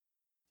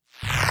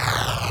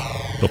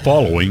The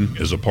following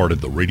is a part of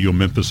the Radio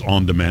Memphis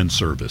on-demand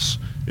service.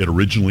 It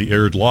originally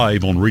aired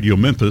live on Radio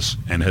Memphis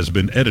and has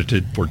been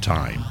edited for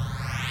time.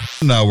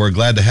 No, we're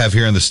glad to have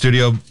here in the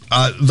studio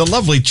the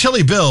lovely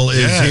Chili Bill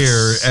is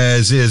here,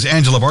 as is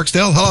Angela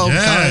Barksdale. Hello,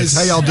 guys.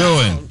 How y'all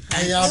doing?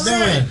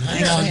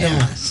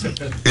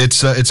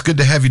 It's good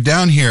to have you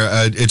down here.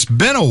 It's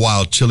been a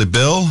while, Chili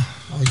Bill.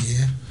 Oh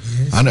yeah.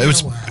 I know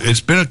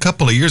it's been a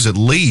couple of years at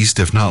least,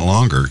 if not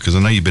longer, because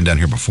I know you've been down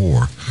here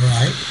before.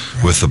 Right.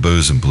 With the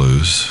Booze and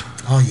Blues.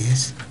 Oh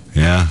yes.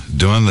 Yeah,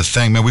 doing the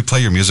thing, man. We play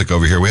your music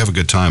over here. We have a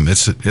good time.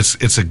 It's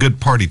a good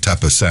party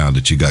type of sound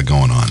that you got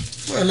going on.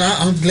 Well,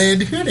 I'm glad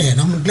to hear that.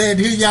 I'm glad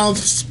to hear y'all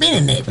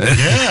spinning it.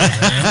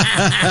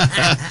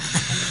 Yeah.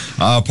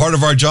 Part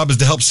of our job is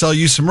to help sell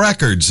you some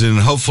records, and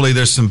hopefully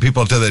there's some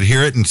people out there that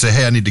hear it and say,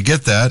 "Hey, I need to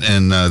get that,"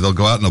 and they'll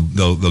go out and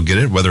they'll get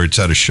it, whether it's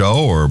at a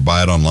show or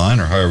buy it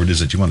online or however it is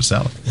that you want to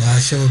sell it. Well, I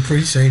sure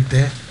appreciate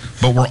that.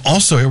 But we're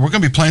also here. We're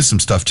going to be playing some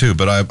stuff too.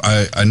 But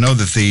I know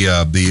that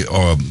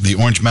the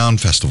Orange Mound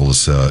Festival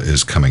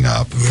is coming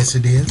up. Yes,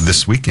 it is.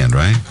 This weekend,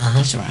 right?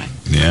 That's right.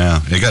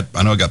 Yeah,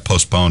 I know it got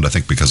postponed. I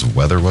think because of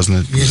weather, wasn't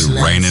it? Yes, was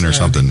it raining or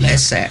something?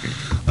 Last Saturday.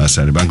 Last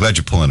Saturday. But I'm glad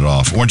you're pulling it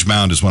off. Orange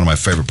Mound is one of my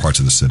favorite parts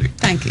of the city.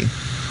 Thank you.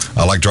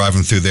 I like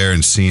driving through there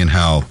and seeing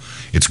how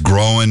it's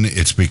growing.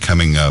 It's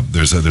becoming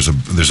there's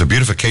a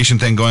beautification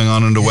thing going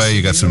on underway.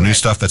 You got some new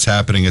stuff that's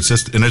happening.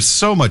 It's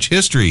so much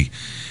history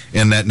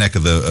in that neck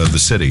of the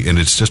city, and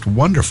it's just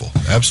wonderful,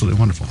 absolutely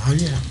wonderful. Oh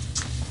yeah.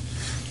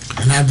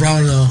 And I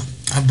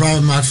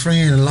brought my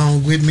friend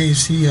along with me.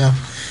 She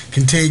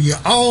can tell you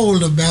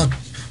all about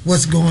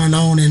what's going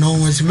on in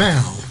Orange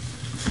Mound.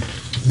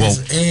 Well, Miss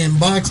Ann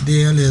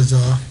Barksdale is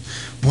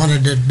one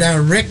of the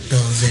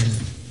directors and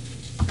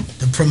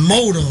the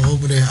promoter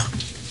over there.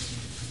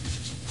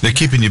 They're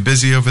keeping you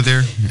busy over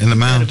there in the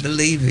mound? You better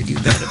believe it. You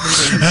better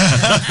believe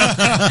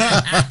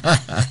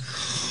it.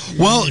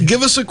 Well,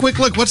 give us a quick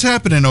look. What's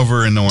happening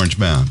over in Orange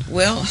Mound?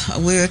 Well,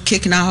 we're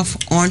kicking off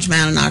Orange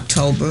Mound in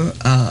October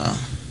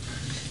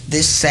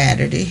this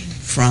Saturday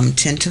from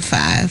 10 to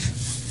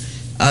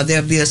 5.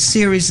 There'll be a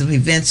series of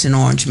events in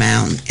Orange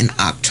Mound in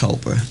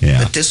October.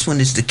 Yeah. But this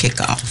one is the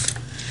kickoff.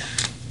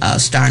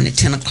 Starting at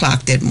 10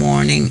 o'clock that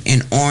morning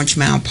in Orange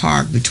Mound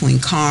Park between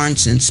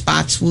Carnes and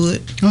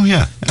Spotswood. Oh,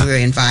 yeah. We're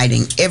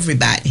inviting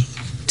everybody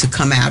to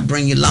come out,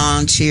 bring your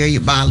lawn chair, your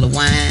bottle of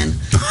wine,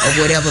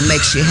 or whatever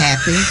makes you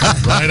happy.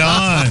 Right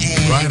on.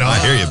 And, right on. I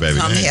hear you, baby.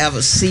 Come have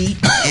a seat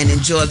and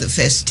enjoy the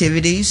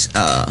festivities.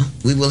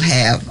 We will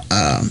have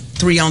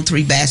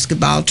 3-on-3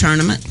 basketball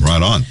tournament.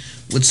 Right on.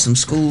 With some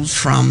schools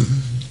from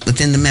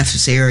within the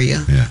Memphis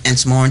area and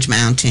some Orange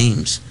Mound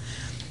teams.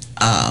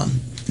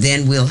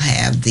 Then we'll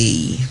have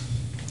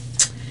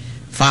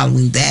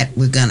following that,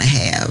 we're going to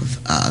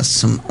have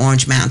some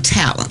Orange Mound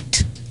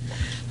talent.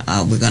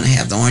 We're going to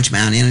have the Orange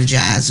Mound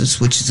Energizers,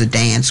 which is a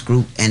dance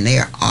group, and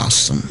they're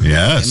awesome.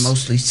 Yes. They're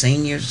mostly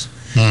seniors,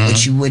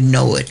 but you wouldn't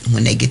know it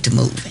when they get to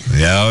moving.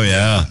 Yeah, oh,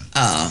 yeah.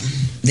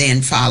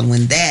 Then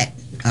following that,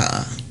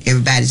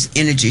 everybody's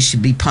energy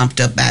should be pumped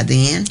up by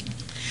then.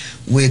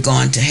 We're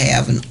going to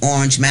have an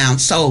Orange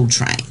Mound Soul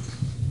Train.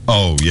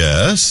 Oh,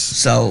 yes.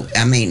 So,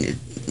 I mean,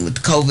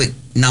 with COVID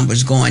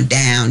numbers going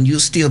down, you'll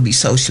still be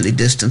socially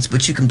distanced,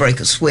 but you can break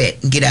a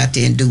sweat and get out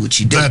there and do what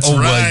you do. That's right.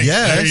 Well,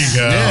 yes. There you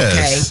go.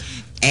 Yes. Okay.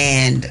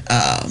 And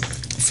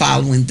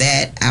following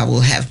that, I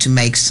will have to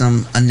make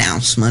some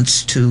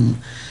announcements to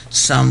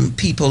some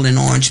people in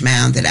Orange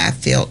Mound that I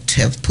felt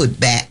have put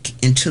back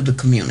into the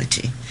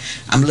community.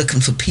 I'm looking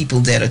for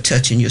people that are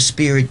touching your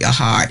spirit, your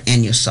heart,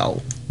 and your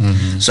soul.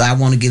 Mm-hmm. So I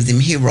want to give them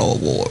hero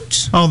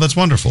awards. Oh, that's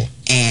wonderful.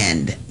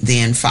 And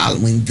then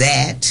following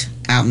that,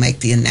 I'll make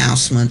the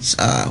announcements.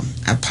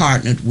 I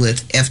partnered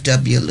with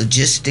FW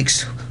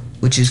Logistics,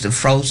 which is the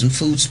frozen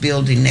foods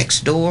building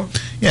next door.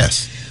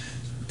 Yes.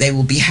 They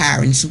will be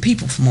hiring some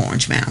people from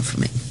Orange Mound for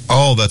me.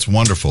 Oh, that's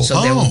wonderful.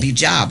 So there will be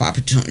job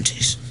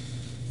opportunities.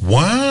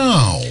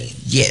 Wow.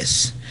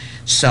 Yes.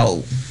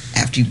 So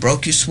after you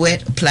broke your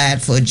sweat,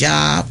 applied for a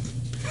job,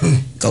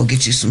 go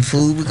get you some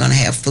food. We're going to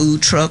have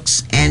food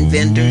trucks and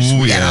vendors.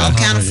 We got all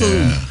kind of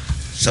food. Yeah.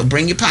 So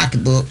bring your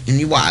pocketbook and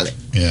your wallet.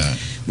 Yeah.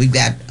 We've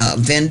got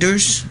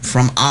vendors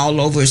from all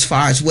over as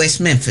far as West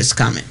Memphis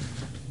coming.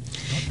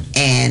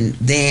 And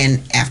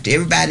then after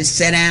everybody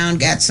sat down,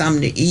 got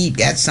something to eat,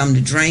 got something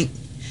to drink,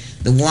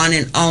 the one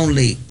and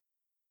only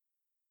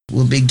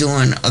will be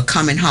doing a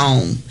coming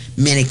home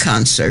mini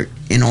concert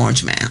in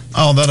Orange Mound.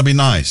 Oh, that'll be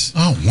nice.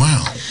 Oh,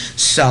 wow.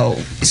 So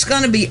it's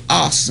going to be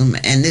awesome,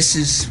 and this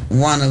is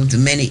one of the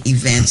many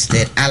events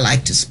that I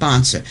like to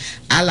sponsor.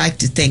 I like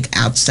to think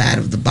outside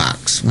of the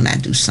box when I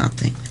do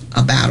something.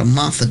 About a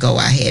month ago,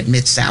 I had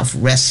Mid-South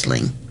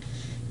Wrestling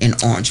in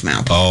Orange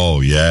Mound Park. Oh,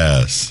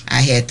 yes.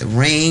 I had the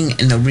ring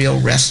and the real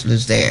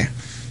wrestlers there,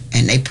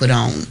 and they put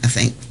on, I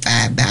think,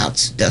 5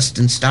 bouts,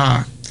 Dustin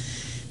Starr.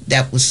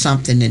 that was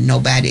something that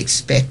nobody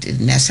expected,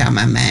 and that's how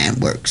my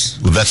mind works.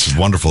 Well, that's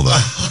wonderful, though.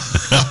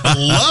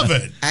 Love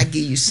it. I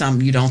give you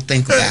something you don't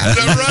think about.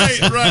 Right.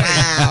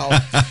 Wow.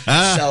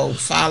 So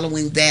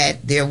following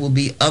that, there will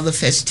be other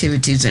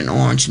festivities in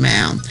Orange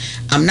Mound.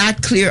 I'm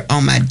not clear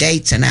on my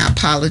dates, and I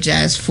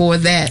apologize for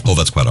that. Oh,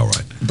 that's quite all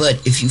right.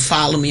 But if you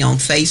follow me on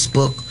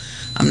Facebook,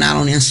 I'm not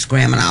on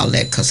Instagram and all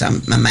that because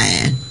I'm my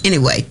man.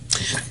 Anyway,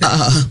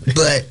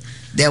 but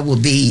there will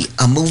be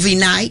a movie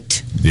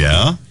night.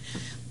 Yeah.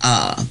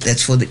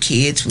 That's for the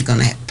kids. We're going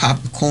to have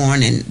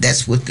popcorn, and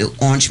that's with the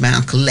Orange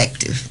Mound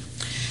Collective.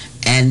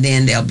 And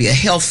then there'll be a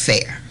health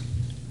fair.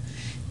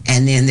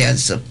 And then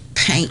there's a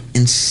paint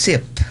and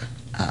sip.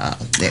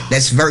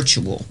 That's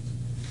virtual.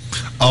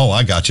 Oh,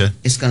 I gotcha.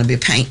 It's going to be a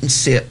paint and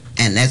sip,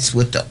 and that's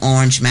with the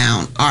Orange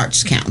Mound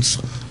Arts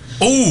Council.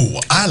 Oh,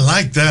 I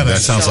like that. That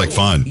sounds like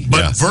fun. But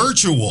yeah.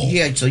 virtual.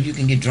 Yeah, so you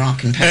can get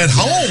drunk and paint. At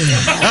home.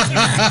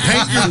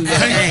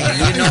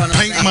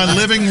 Paint my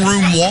living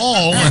room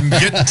wall and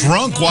get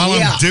drunk while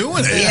I'm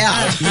doing it.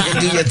 Yeah, you can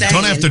do your thing.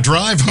 Don't have to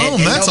drive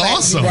home. That's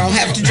awesome. You don't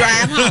have to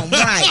drive home,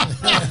 right?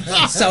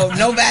 So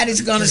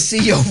nobody's going to see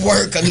your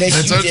work unless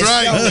That's you just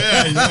right.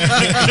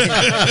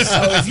 show.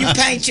 So if you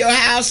paint your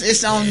house,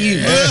 it's on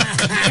you.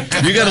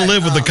 You got to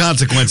live with the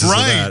consequences of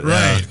that.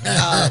 Right.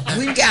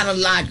 We've got a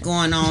lot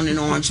going on in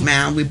Orange Mound.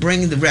 We're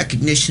bringing the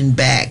recognition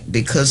back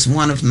because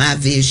one of my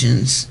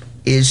visions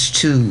is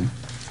to,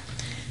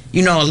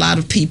 a lot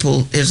of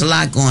people, there's a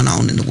lot going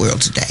on in the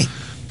world today.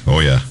 Oh,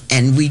 yeah.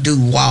 And we do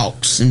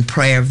walks and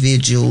prayer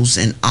vigils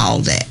and all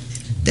that.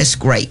 That's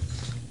great.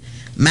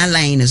 My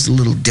lane is a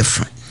little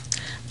different.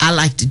 I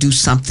like to do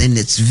something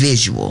that's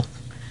visual,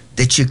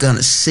 that you're going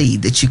to see,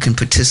 that you can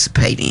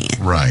participate in.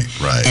 Right.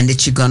 And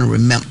that you're going to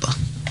remember.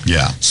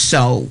 Yeah.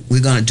 So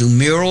we're going to do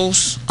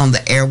murals on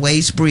the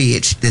Airways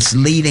Bridge that's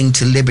leading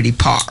to Liberty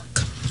Park.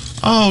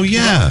 Oh,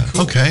 yeah.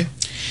 Cool. Okay.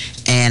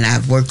 And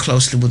I've worked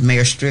closely with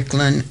Mayor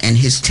Strickland and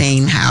his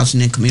team,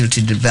 Housing and Community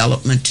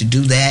Development, to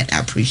do that. I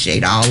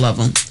appreciate all of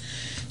them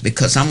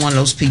because I'm one of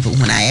those people,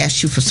 when I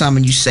ask you for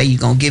something, you say you're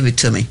going to give it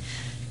to me.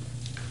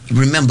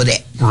 Remember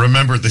that.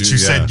 Remember that you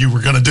said you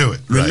were going to do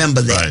it.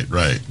 Remember that.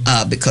 Right.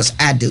 Because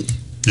I do.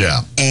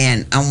 Yeah.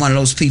 And I'm one of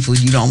those people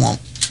you don't want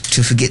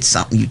to forget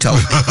something you told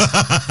me.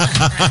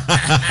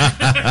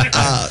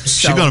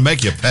 She's going to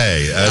make you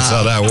pay. That's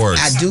how that works.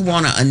 I do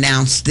want to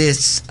announce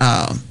this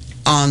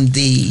on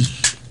the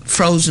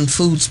Frozen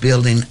Foods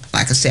building.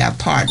 Like I said, I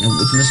partnered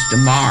with Mr.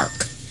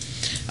 Mark,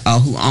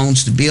 who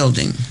owns the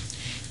building,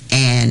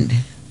 and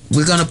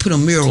we're going to put a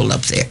mural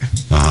up there.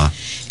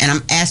 And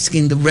I'm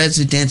asking the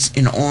residents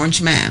in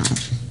Orange Mound,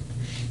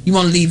 you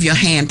want to leave your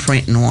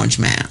handprint in Orange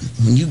Mound.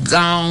 When you're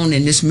gone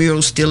and this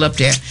mural's still up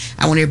there,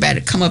 I want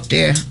everybody to come up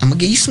there. I'm going to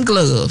give you some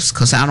gloves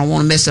because I don't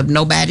want to mess up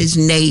nobody's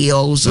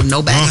nails or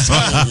nobody's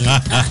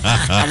hand.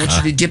 I want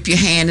you to dip your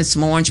hand in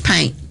some orange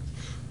paint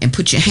and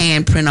put your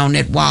handprint on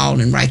that wall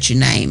and write your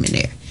name in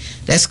there.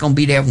 That's going to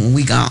be there when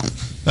we gone.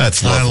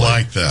 That's lovely. I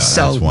like that.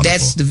 So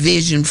that's the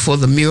vision for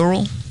the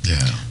mural.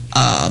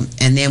 Yeah.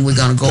 And then we're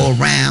going to go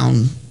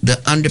around the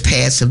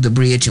underpass of the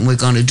bridge, and we're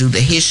going to do the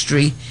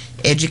history,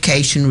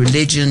 education,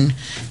 religion,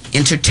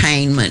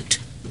 entertainment,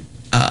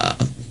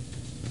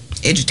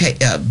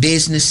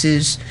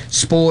 businesses,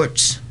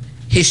 sports,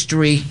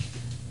 history.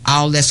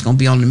 All that's going to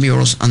be on the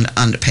murals on the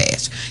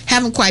underpass.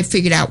 Haven't quite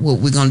figured out what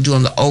we're going to do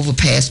on the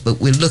overpass, but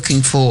we're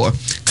looking for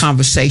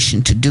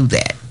conversation to do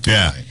that.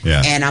 Yeah.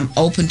 And I'm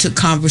open to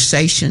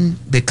conversation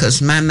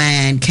because my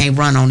mind can't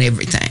run on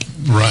everything.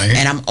 Right.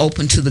 And I'm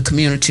open to the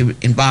community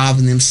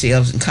involving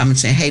themselves and coming and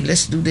saying, hey,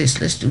 let's do this,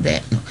 let's do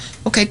that.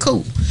 Okay,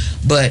 cool.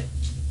 But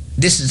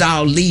this is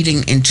all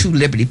leading into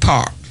Liberty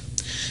Park.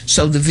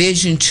 So the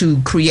vision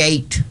to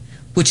create,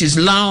 which is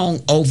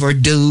long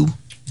overdue,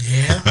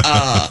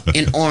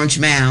 in Orange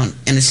Mound,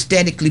 an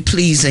aesthetically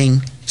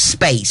pleasing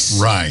space.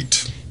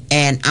 Right.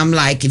 And I'm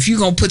like, if you're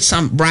going to put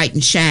something bright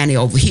and shiny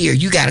over here,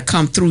 you got to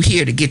come through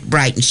here to get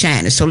bright and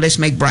shiny. So let's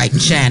make bright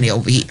and shiny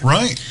over here.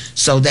 Right.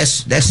 So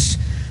that's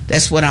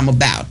what I'm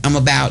about. I'm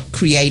about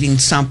creating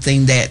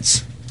something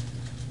that's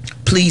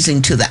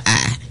pleasing to the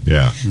eye.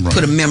 Yeah. Right.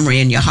 Put a memory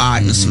in your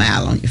heart and a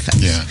smile on your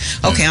face. Yeah.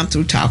 Okay, I'm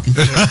through talking.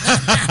 All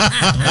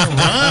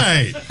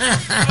right.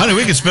 Honey,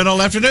 we could spend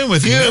all afternoon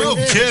with you. No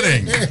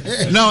kidding.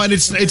 No, and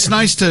it's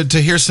nice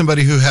to hear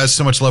somebody who has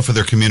so much love for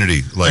their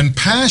community. And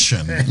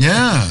passion.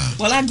 Yeah.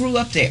 Well, I grew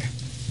up there.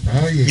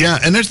 Oh, yeah. Yeah,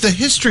 and there's the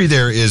history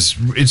there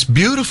it's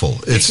beautiful.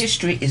 The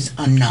history is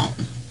unknown.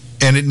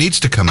 And it needs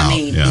to come out. I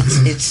mean,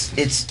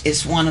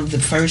 it's one of the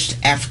first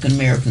African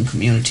American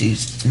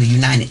communities in the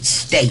United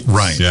States.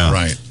 Right. Yeah.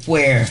 Right.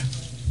 Where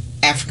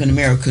African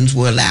Americans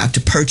were allowed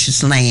to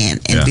purchase land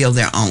and build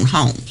their own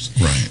homes.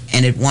 Right.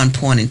 And at one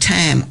point in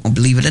time,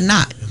 believe it or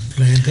not,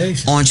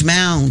 Plantation. Orange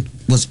Mound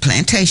was a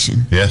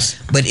plantation. Yes.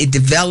 But it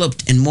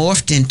developed and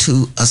morphed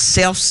into a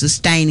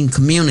self-sustaining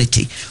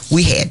community.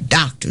 We had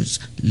doctors,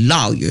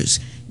 lawyers,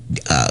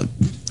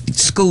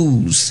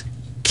 schools,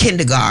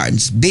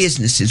 kindergartens,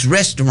 businesses,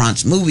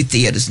 restaurants, movie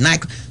theaters,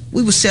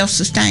 we were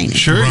self-sustaining.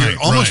 Sure, Right,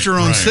 you're almost your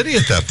own right. city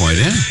at that point,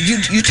 yeah?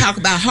 You talk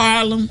about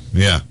Harlem.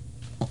 Yeah.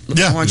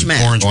 Orange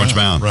Mound. Orange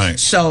Mound. Right.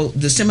 So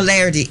the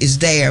similarity is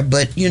there,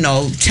 but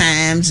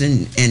times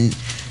and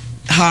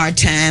hard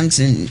times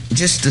and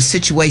just the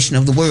situation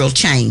of the world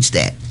changed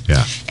that.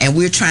 Yeah. And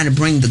we're trying to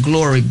bring the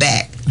glory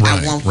back.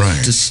 Right, I want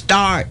right. to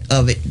start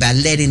of it by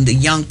letting the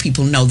young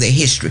people know their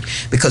history.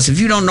 Because if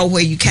you don't know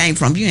where you came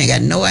from, you ain't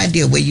got no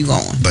idea where you're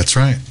going. That's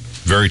right.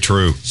 Very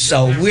true.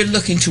 So we're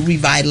looking to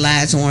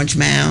revitalize Orange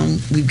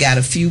Mound. We've got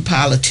a few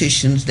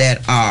politicians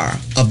that are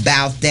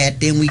about that.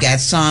 Then we got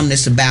some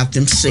that's about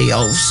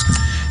themselves.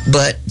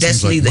 But that's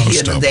Seems like neither most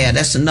here nor of there. them.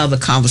 That's another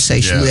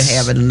conversation Yes. we'll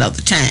have at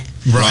another time.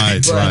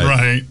 Right.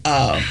 Right.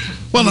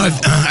 Well,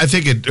 I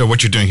think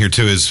what you're doing here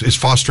too is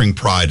fostering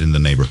pride in the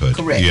neighborhood.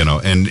 Correct.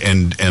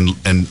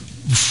 And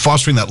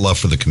fostering that love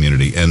for the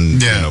community.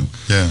 And Yeah.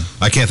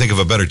 I can't think of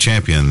a better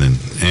champion than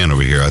Ann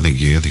over here. I think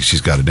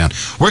she's got it down.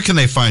 Where can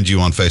they find you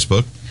on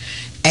Facebook?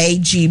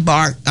 A.G.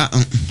 Bark.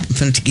 I'm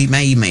going to give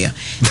my email.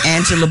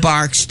 Angela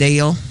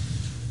Barksdale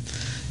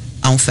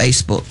on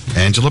Facebook.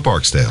 Angela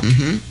Barksdale.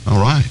 Mm-hmm. All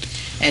right.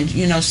 And,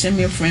 send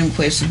me a friend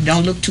request. If you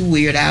don't look too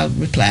weird, I'll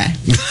reply.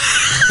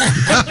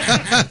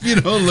 You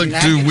don't look And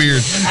I too get-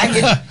 weird.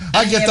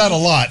 I get that a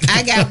lot.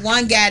 I got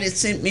one guy that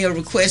sent me a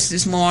request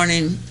this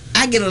morning.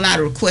 I get a lot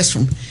of requests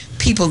from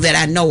people that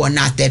I know are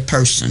not that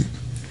person.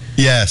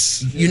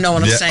 Yes. You know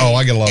what I'm Yeah. saying? Oh,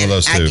 I get a lot of And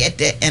those, too. I get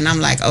that, and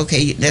I'm like,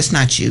 okay, that's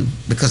not you,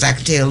 because I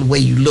can tell the way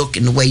you look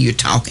and the way you're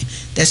talking.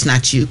 That's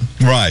not you.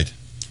 Right.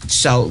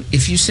 So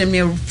if you send me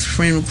a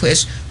friend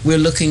request, we're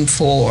looking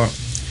for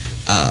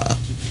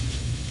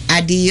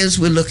ideas.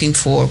 We're looking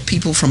for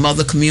people from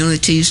other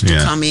communities to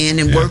Yeah. come in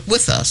and Yeah. work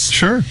with us.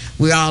 Sure.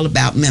 We're all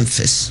about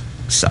Memphis.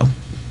 So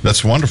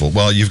That's wonderful.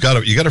 Well, you got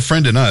a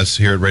friend in us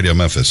here at Radio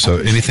Memphis. So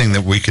anything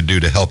that we could do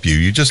to help you,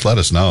 you just let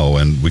us know,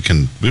 and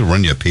we'll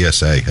run you a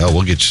PSA. Hell,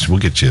 we'll get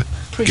you.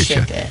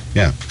 Appreciate that.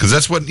 Yeah, because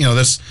that's what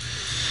that's.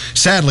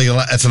 Sadly,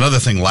 that's another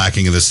thing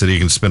lacking in this city. You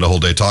can spend a whole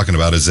day talking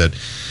about is that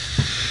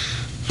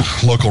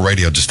local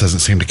radio just doesn't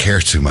seem to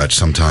care too much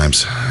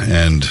sometimes,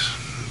 and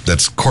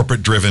that's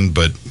corporate driven.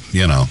 But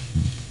you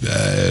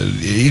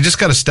just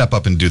got to step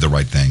up and do the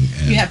right thing.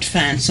 And, you have to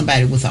find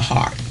somebody with a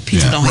heart.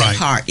 People Yeah. don't have Right.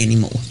 heart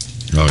anymore.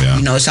 oh yeah,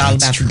 It's all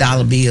about the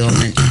dollar bill,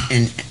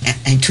 and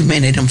ain't too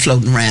many of them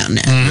floating around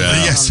now. Yeah. You know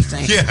what Yes. I'm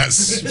saying?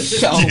 Yes.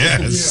 So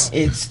Yes.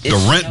 it's the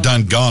rent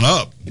done gone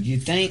up. You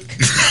think?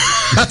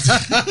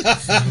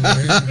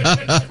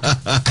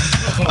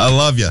 I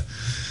love you,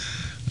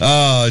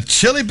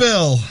 Chili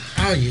Bill.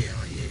 Oh yeah.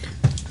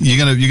 You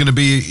gonna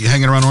be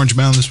hanging around Orange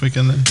Mound this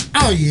weekend then?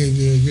 Oh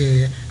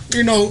yeah.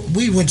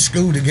 We went to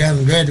school together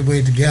and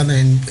graduated together,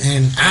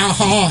 and our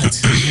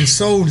hearts and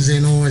souls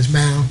in Orange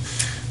Mound.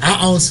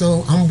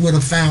 I'm with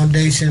a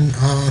foundation.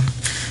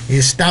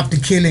 Is Stop the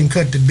Killing,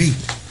 Cut the Beat.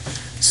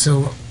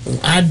 So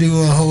I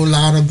do a whole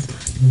lot of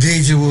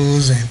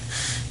visuals and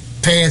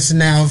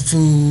passing out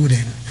food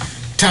and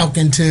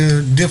talking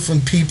to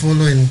different people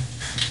and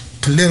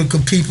political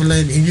people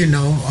and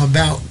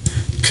about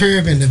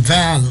curbing the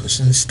violence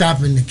and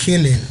stopping the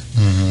killing.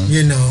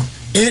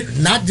 It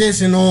not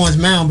just in Orange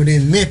Mound, but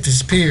in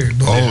Memphis, period.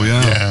 But, Oh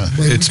yeah, Yeah.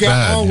 but it's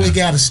bad. always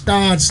got to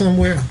start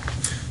somewhere.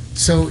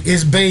 So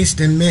it's based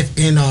in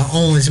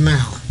Orange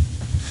Mound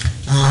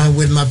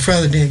with my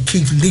president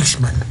Keith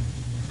Leishman.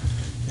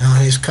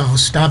 It's called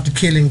Stop the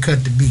Killing,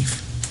 Cut the Beef.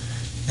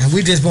 And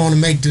we just want to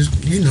make this,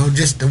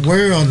 just the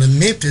world of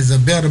Memphis a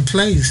better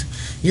place.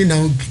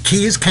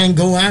 Kids can't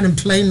go out and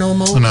play no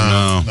more.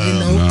 No.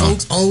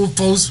 Old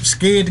folks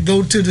scared to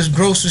go to this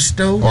grocery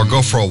store. Or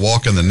go for a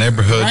walk in the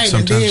neighborhood Right, and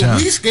sometimes. then Yeah.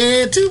 we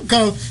scared too,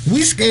 because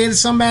we scared that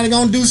somebody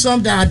gonna do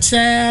something to our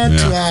child,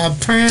 to Yeah. our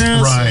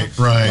parents.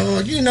 Right.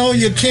 Or,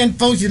 your kin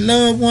folks, your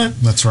loved one.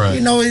 That's right.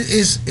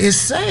 It's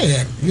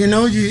sad.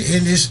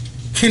 And it's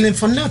killing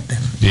for nothing.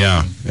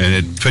 Yeah, and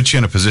it puts you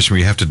in a position where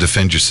you have to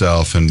defend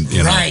yourself, and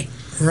Right.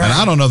 And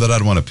I don't know that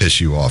I'd want to piss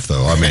you off,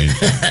 though. I mean,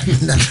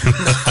 Yeah.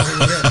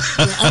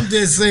 I'm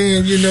just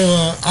saying,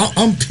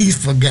 I'm a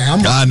peaceful guy.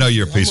 I know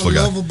you're a peaceful I'm a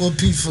guy. lovable,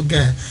 peaceful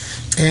guy,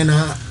 and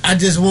I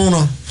just want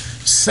to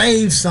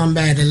save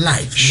somebody's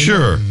life.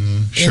 Sure,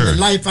 And the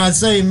life I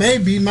say may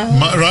be my own.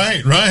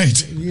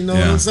 Right. You know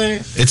what I'm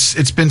saying?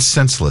 It's been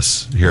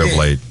senseless here of Yeah.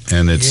 late,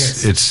 and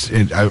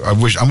I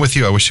wish I'm with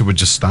you. I wish it would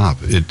just stop.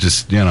 It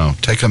just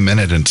take a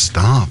minute and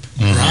stop.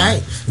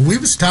 Right. We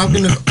was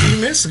talking a few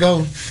minutes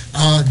ago,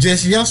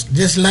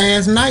 just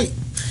last night.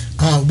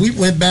 We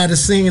went by the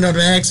scene of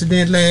the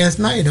accident last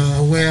night,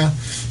 where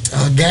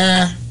a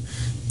guy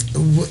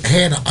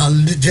had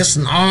just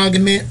an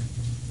argument,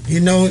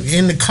 in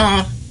the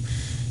car,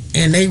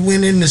 and they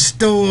went in the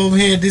store over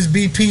here, this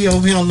BP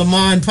over here on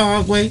Lamont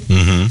Parkway.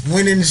 Mm-hmm.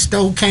 Went in the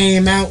store,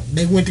 came out.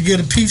 They went to get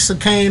a pizza,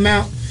 came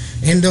out,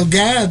 and the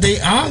guy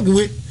they argued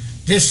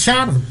with just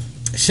shot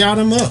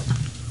him up.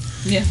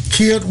 Yeah.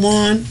 Killed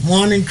one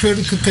in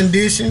critical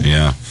condition.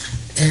 Yeah,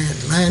 And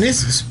man,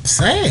 this is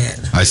sad.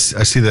 I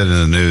see that in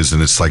the news,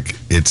 and it's like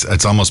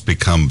it's almost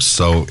become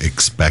so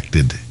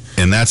expected.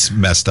 And that's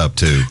messed up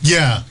too.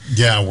 Yeah,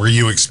 where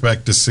you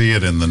expect to see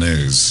it in the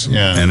news.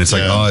 Yeah, and it's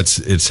like, oh,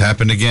 it's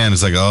happened again.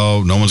 It's like,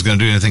 oh, no one's going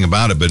to do anything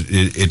about it. But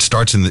it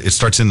starts in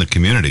the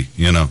community.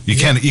 You know, you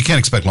can't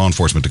expect law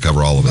enforcement to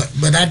cover all of it.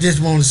 But I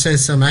just want to say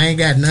something. I ain't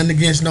got nothing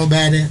against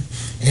nobody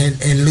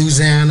in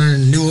Louisiana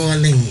and New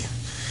Orleans.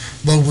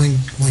 But when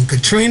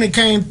Katrina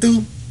came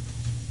through,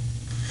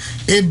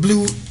 it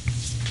blew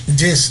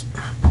just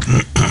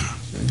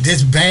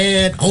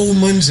bad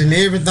omens and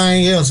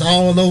everything else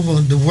all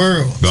over the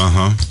world.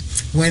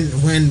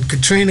 When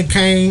Katrina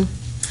came,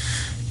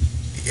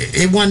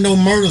 it wasn't no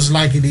murders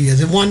like it is.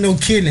 It wasn't no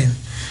killing.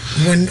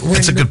 When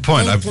that's a good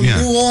point. When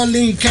New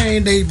Orleans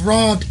came, they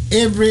robbed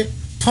every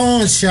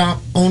pawn shop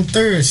on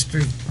 3rd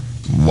Street.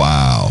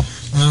 Wow.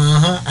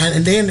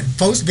 And then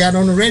folks got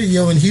on the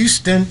radio in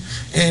Houston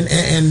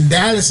and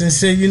Dallas and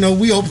said,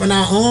 we open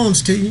our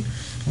arms to you,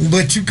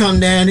 but you come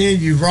down here,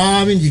 you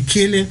robbing, you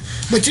killing.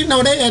 But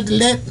they had to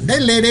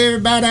let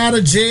everybody out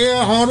of jail,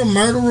 all the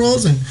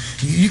murderers, and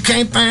you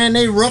can't find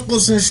their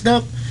ruckles and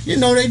stuff.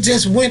 They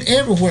just went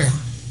everywhere.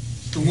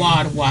 The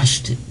water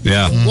washed it.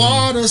 Yeah. The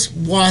water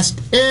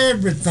washed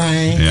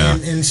everything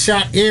and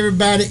shot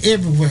everybody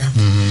everywhere.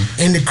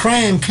 And the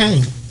crime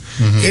came.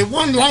 It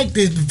wasn't like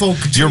this before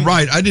Katrina. You're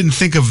right. I didn't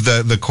think of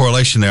the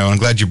correlation there. I'm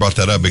glad you brought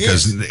that up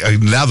because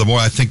now the more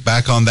I think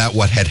back on that,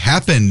 what had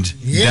happened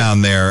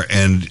down there,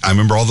 and I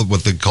remember all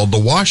what they called the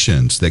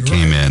wash-ins that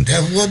came in.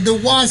 That was the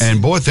wash-in.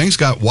 And boy, things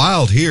got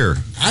wild here.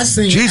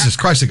 Jesus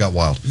Christ, it got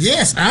wild.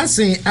 Yes, I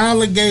seen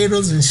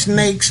alligators and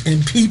snakes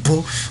and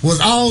people was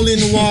all in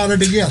the water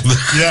together.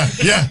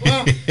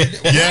 Well,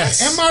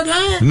 yes. Am I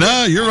lying?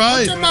 No, you're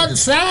right. I'm talking about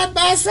side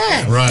by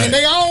side. Right. And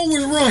they all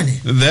was running.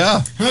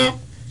 Yeah.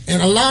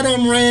 And a lot of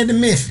them ran to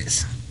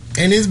Memphis.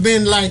 And it's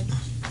been like...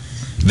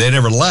 They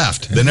never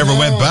left. They never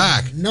went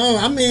back. No,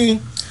 I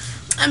mean,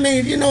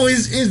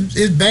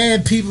 it's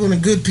bad people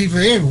and good people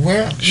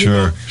everywhere.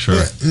 Sure.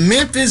 But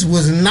Memphis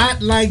was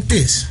not like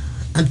this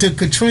until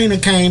Katrina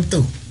came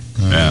through.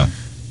 Yeah.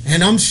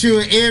 And I'm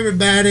sure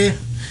everybody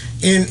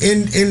in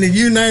the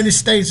United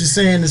States is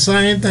saying the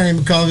same thing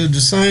because it's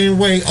the same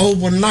way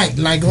overnight.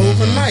 And I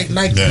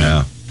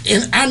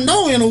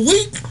know in a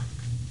week.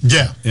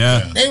 Yeah.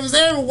 They was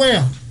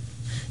everywhere.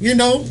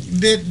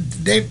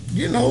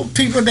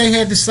 People they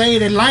had to save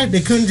their life. They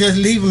couldn't just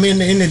leave them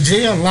in the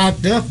jail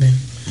locked up.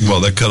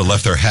 Well, they could have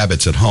left their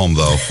habits at home,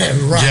 though.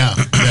 Right. Yeah,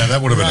 that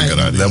would have been a good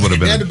idea.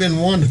 That'd have been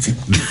wonderful.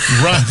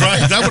 right.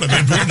 That would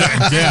have been good.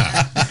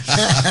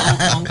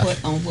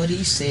 Yeah. On what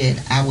he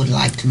said, I would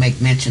like to make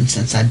mention,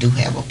 since I do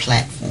have a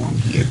platform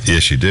here.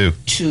 Yes, you do.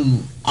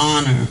 To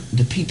honor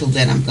the people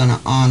that I'm going to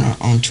honor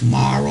on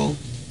tomorrow.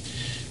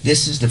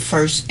 This is the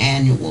first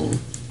annual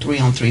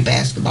 3-on-3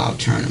 basketball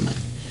tournament,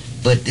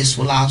 but this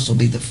will also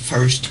be the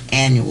first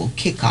annual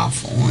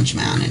kickoff for Orange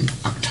Mound in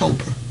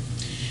October.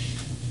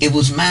 It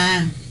was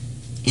my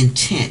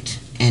intent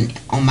and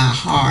on my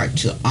heart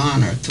to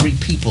honor 3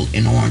 people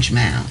in Orange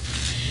Mound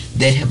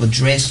that have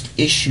addressed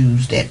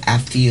issues that I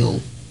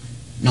feel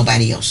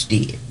nobody else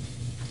did.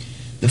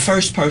 The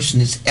first person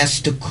is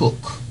Esther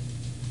Cook.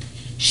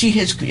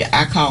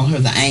 I call her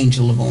the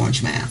angel of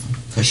Orange Mound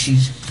because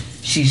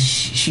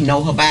she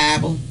know her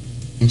Bible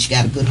and she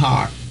got a good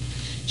heart.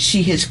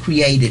 She has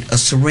created a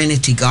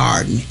serenity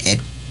garden at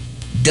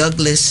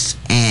Douglas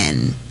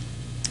and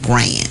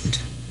Grand.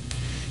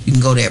 You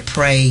can go there,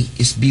 pray.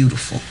 It's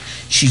beautiful.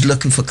 She's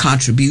looking for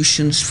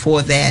contributions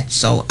for that,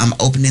 so I'm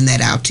opening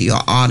that out to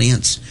your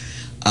audience.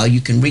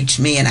 You can reach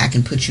me, and I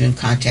can put you in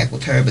contact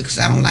with her because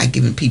I don't like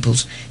giving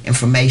people's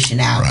information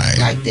out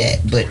like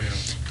that. But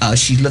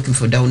she's looking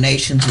for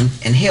donations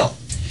and help.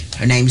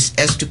 Her name is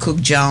Esther Cook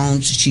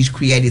Jones. She's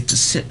created the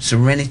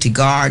Serenity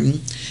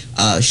Garden.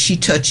 She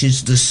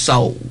touches the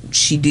soul.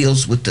 She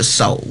deals with the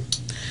soul.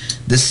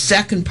 The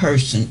second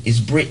person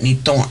is Brittany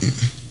Thornton.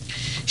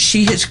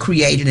 She has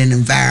created an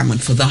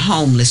environment for the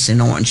homeless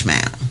in Orange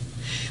Mound.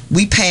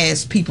 We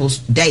pass people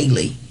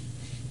daily,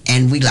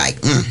 and we like,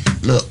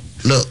 look.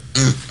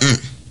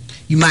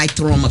 You might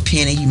throw them a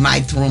penny, you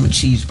might throw them a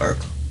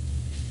cheeseburger.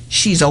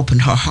 She's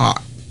opened her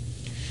heart.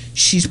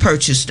 She's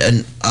purchased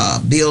a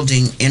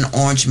building in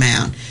Orange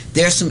Mound.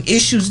 There are some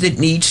issues that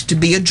needs to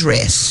be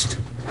addressed,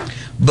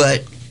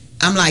 but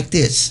I'm like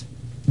this.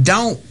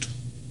 Don't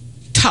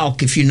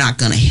talk if you're not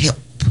going to help.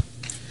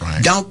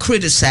 Right. Don't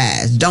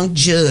criticize. Don't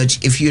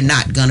judge if you're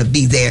not going to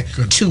be there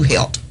to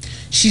help.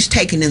 She's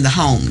taking in the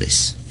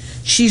homeless.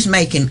 She's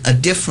making a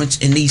difference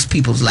in these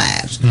people's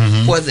lives,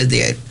 whether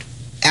they're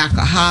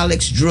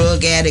alcoholics,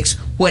 drug addicts,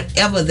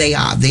 whatever they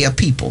are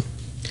people.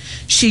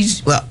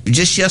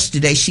 Just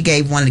yesterday, she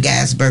gave one of the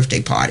guys a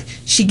birthday party.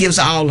 She gives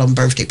all of them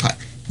birthday party.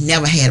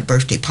 Never had a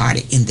birthday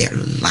party in their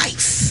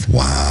life.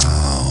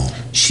 Wow.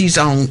 She's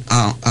on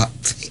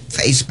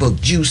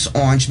Facebook, Juice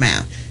Orange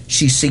Mound.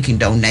 She's seeking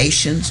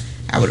donations.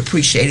 I would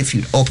appreciate if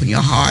you'd open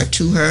your heart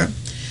to her.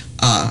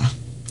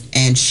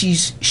 And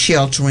she's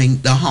sheltering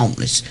the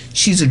homeless.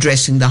 She's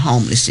addressing the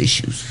homeless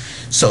issues.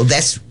 So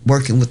that's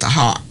working with the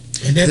heart.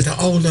 And that's the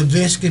old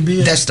Levinsky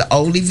building? That's the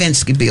old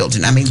Levinsky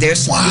building. I mean, there's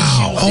some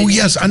Wow. issues Oh, in it.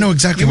 yes. I know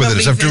exactly You what it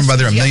remember is. I've driven by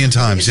there a Levinsky? million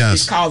times. It's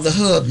Yes. called the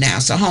Hub now.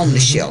 It's a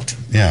homeless shelter.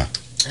 Yeah.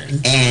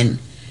 And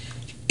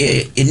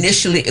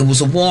initially, it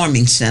was a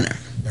warming center.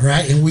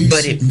 Right, and we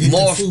But it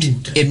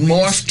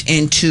morphed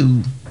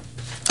into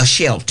a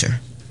shelter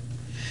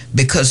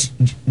because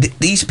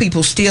these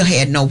people still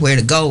had nowhere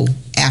to go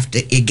after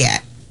it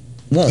got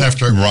warm.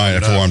 After it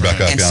warmed back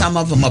up. And Yeah. some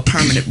of them are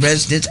permanent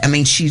residents. I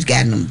mean, she's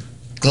gotten them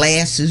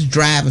glasses,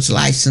 driver's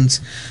license,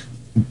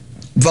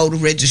 voter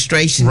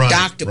registration,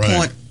 doctor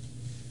point.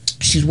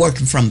 She's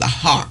working from the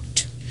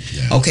heart.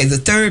 Yeah. Okay, the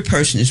third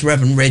person is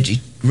Reverend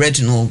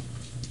Reginald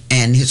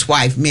and his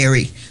wife,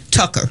 Mary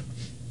Tucker.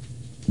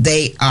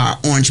 They are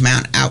Orange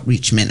Mountain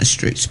Outreach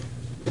Ministries.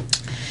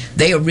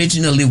 They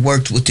originally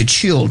worked with the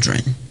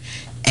children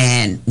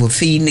and were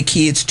feeding the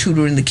kids,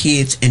 tutoring the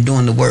kids, and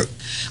doing the work.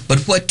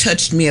 But what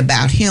touched me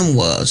about him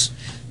was,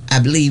 I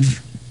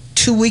believe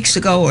 2 weeks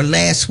ago or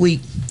last week,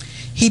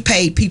 he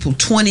paid people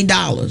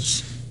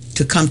 $20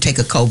 to come take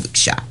a COVID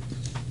shot.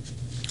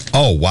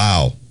 Oh,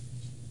 wow.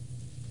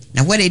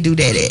 Now, where they do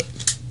that at?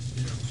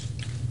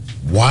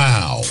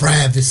 Wow.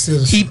 Private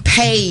citizen. He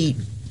paid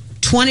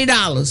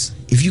 $20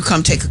 if you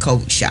come take a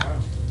COVID shot.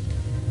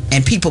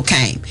 And people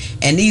came.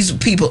 And these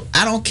people,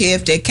 I don't care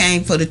if they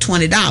came for the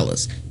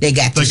 $20. They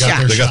got the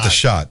shot. They got the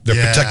shot. They're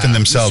protecting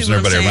themselves and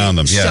everybody around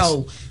them. Yes.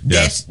 So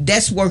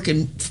that's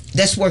working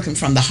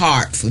from the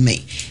heart for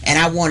me. And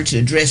I wanted to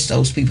address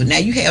those people. Now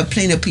you have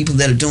plenty of people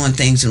that are doing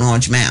things in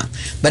Orange Mountain.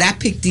 But I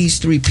picked these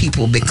three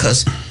people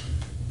because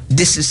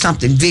this is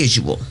something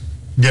visual.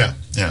 Yeah.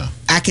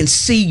 I can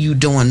see you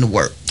doing the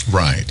work.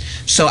 Right.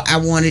 So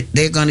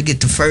they're going to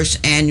get the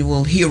first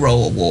annual Hero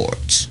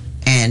Awards.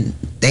 And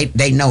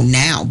they know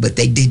now, but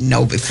they didn't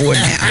know before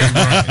now.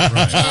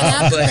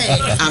 But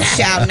I'm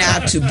shouting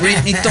out to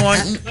Brittany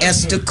Thornton,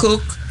 Esther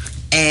Cook,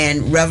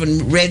 and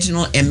Reverend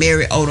Reginald and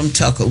Mary Odom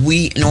Tucker.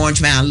 We in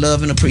Orange Mountain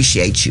love and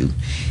appreciate you.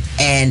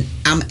 And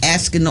I'm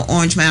asking the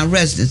Orange Mountain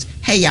residents,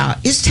 hey y'all,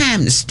 it's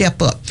time to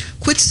step up.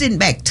 Quit sitting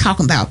back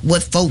talking about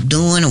what folk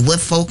doing and what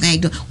folk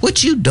ain't doing.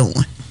 What you doing?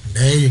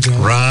 There you go.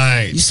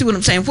 Right. You see what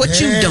I'm saying? What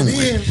you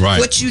doing? Right.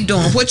 What you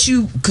doing? What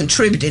you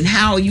contributing?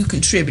 How are you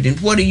contributing?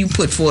 What do you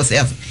put forth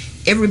effort?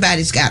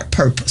 Everybody's got a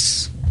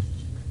purpose.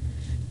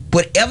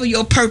 Whatever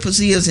your purpose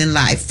is in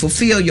life,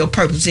 fulfill your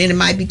purpose. And it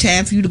might be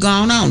time for you to go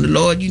on. The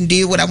Lord, you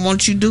did what I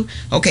want you to do.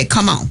 Okay,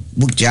 come on.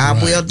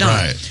 Job well done.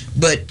 Right.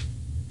 But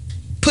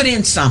put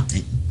in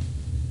something.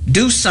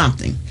 Do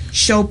something.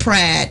 Show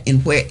pride in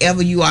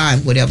wherever you are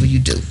and whatever you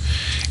do.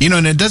 You know,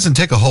 and it doesn't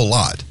take a whole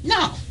lot.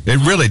 No. It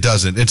really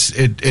doesn't.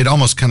 It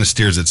almost kind of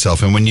steers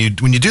itself. And when you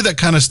do that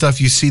kind of stuff,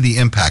 you see the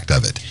impact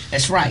of it.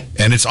 That's right.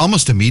 And it's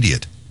almost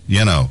immediate,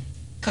 you know.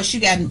 Because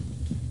you got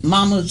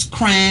mamas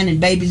crying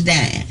and babies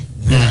dying.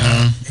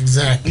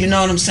 Exactly. You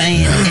know what I'm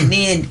saying? And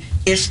then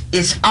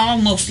it's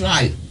almost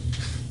like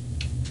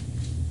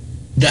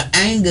the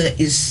anger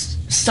is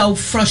so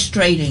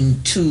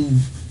frustrating to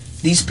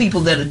these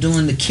people that are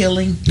doing the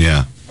killing.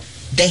 Yeah.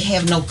 They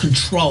have no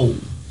control.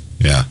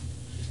 Yeah.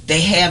 They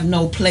have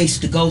no place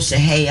to go say,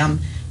 hey, I'm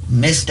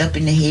messed up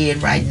in the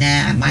head right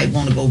now. I might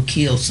want to go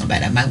kill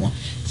somebody.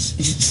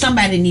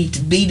 Somebody needs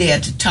to be there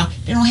to talk.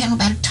 They don't have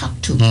nobody to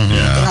talk to. Yeah.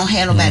 They don't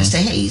have nobody to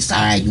say, hey, it's all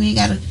right. You ain't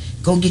got to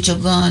go get your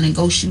gun and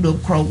go shoot up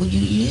Kroger.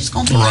 It's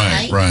going to be all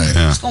right.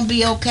 Yeah. It's going to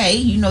be okay.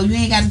 You know, you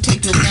ain't got to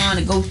take your gun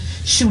and go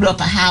shoot up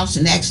a house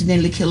and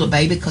accidentally kill a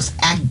baby, because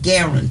I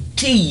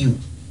guarantee you,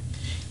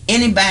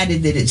 anybody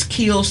that has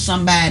killed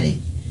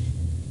somebody,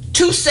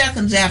 2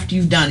 seconds after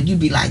you've done it, you'd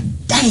be like,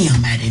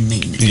 damn, I didn't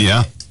mean it.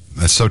 Yeah.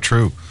 That's so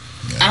true.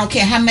 I don't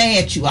care how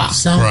mad you are.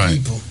 Some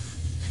people.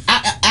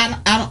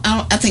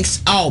 I think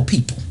it's all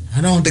people.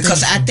 I don't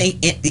Because think so.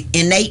 I think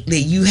innately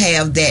you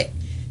have that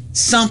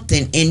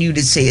something in you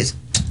that says,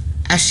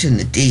 I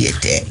shouldn't have did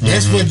that.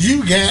 That's what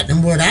you got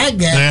and what I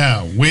got.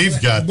 Yeah,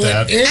 we've got But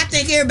that. I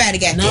think everybody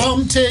got No, that.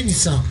 I'm telling you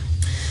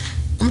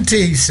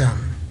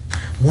something.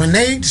 When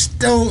they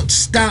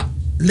stop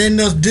letting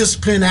us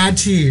discipline our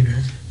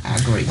children, I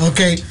agree.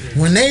 okay,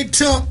 when they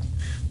took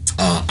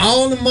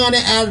all the money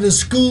out of the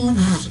school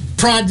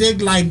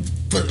project, like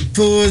for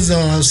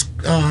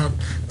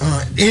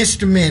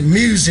instrument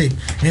music,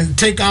 and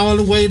take all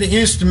the way the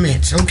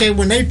instruments, okay,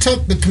 when they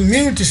took the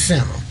community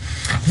center,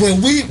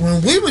 when we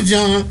was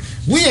young,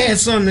 we had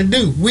something to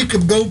do. We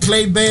could go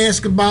play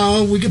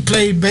basketball, we could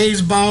play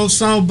baseball,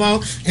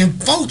 softball,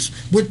 and folks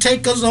would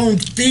take us on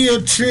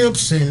field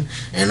trips and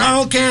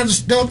all kinds of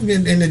stuff.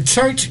 And the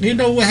church, you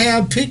know, would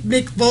have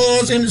picnic for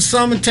us in the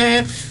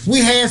summertime. We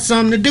had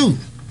something to do.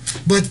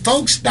 But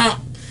folks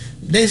stopped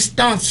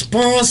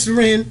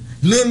sponsoring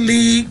Little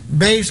League,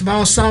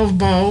 baseball,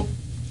 softball,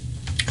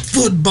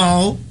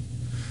 football,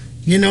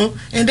 you know,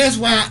 and that's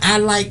why I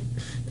like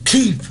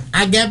Keith.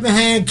 I got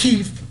behind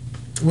Keith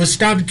with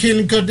Stop the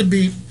Killing, Cut the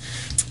Beef,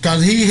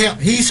 because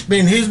he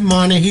spent his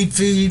money.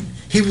 He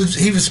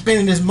was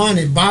spending his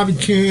money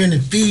barbecuing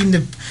and feeding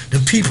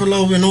the people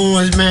over in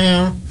Orange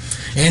Mound,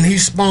 and he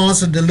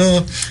sponsored the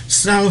little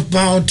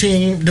softball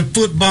team, the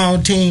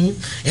football team,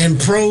 and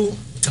pro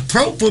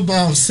pro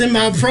football,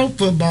 semi-pro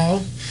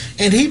football,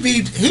 and he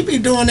be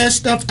doing that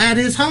stuff out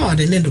his heart.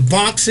 And then the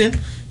boxing,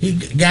 he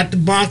got the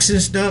boxing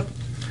stuff.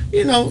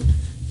 You know,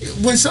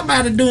 when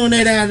somebody doing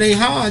that out of their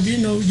heart, you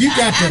know, you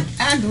got to.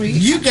 I agree.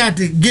 You got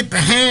to get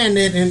behind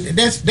it, and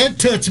that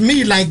touch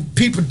me like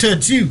people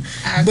touch you.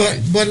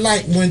 But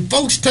like when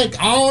folks take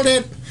all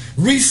that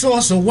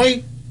resource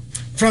away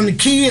from the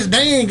kids,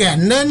 they ain't got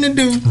nothing to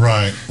do.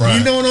 Right.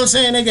 You know what I'm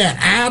saying? They got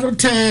idle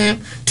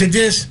time to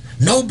just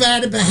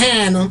nobody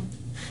behind them.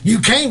 You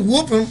can't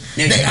whoop them.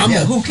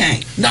 Who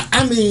can't? No,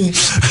 I mean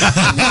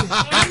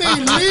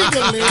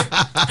legally.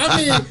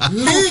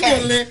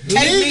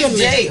 Take me to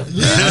jail.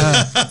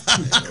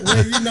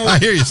 Well, you know, I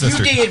hear you,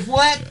 sister. You did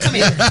what? Come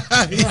here.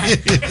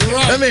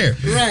 right. Come here.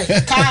 Right.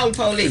 Call the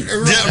police.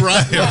 Yeah,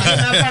 right.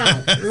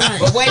 Right.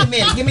 But wait a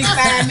minute. Give me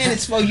 5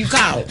 minutes before you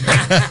call it.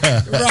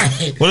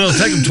 Right. Well, it'll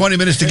take them 20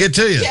 minutes to get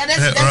to you. Yeah,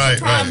 that's Right,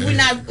 the problem.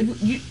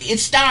 right. It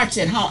starts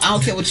at home. I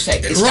don't care what you say.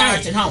 It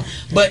starts at home.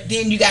 But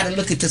then you got to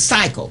look at the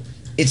cycle.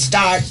 It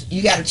starts,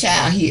 you got a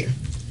child here.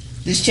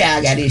 This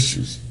child got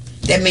issues.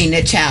 That means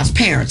that child's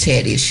parents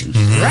had issues.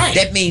 Mm-hmm. Right.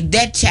 That means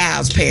that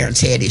child's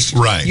parents had issues.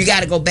 Right. You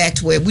got to go back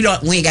to where we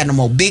ain't got no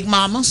more big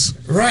mamas.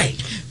 Right.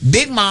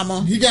 Big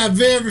mama. You got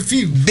very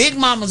few. Big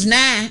mamas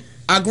now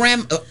are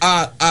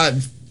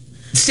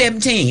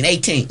 17,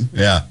 18.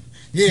 Yeah.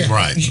 Yeah.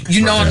 Right.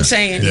 You know what I'm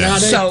saying? Yeah. Now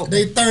So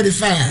they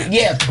 35.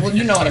 yeah, well,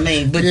 you know what I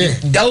mean. But Yeah.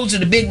 those are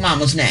the big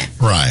mamas now.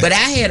 Right. But I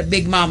had a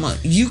big mama.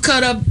 You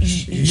cut up.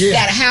 She Yeah.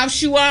 got a house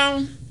shoe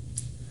on.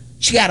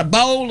 She got a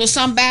bowl or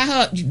something by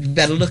her. You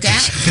better look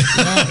out.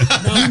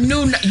 You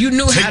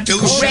knew how to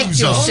those correct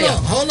shoes off.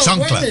 yourself. Hold on, Tongue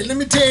wait a clap. minute. Let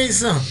me tell you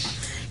something.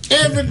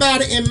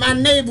 Everybody in my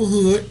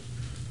neighborhood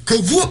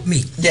could whoop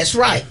me, That's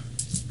right.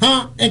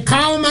 huh? And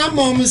call my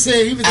mom and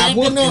say he was I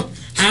whooped acting up.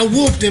 I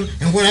whooped him,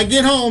 and when I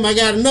get home, I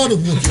got another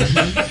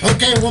whooping.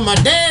 Okay, when my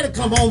dad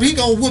come home, he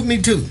gonna whoop me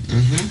too.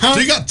 Huh? So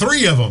you got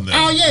 3 of them then.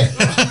 Oh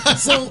yeah.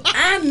 So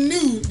I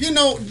knew, you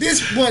know,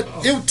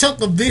 it took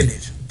a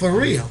village for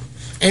real.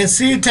 And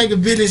see, it take a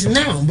village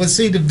now, but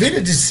see, the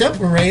village is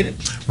separated,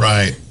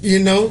 Right. you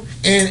know,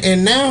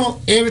 and now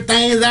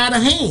everything is out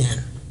of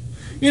hand.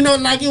 You know,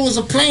 like it was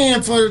a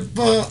plan for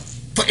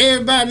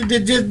everybody to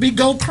just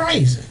go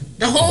crazy.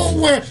 The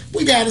whole world.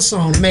 We got a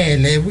song,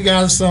 Mad Lad. We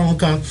got a song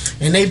called,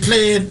 and they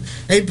played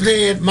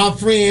my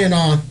friend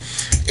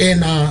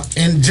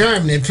in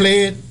Germany.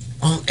 Played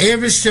on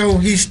every show.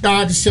 He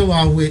started the show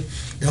out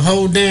with the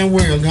whole damn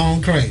world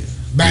going crazy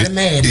by the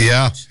Mad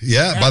Lads.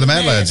 Yeah. By the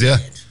Mad Lads, yeah.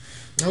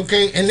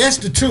 Okay, and that's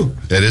the truth.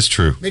 That is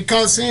true.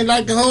 Because it seems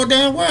like the whole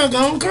damn world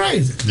going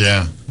crazy.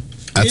 Yeah.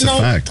 That's you know, a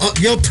fact.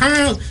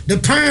 The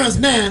parents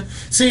now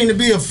seem to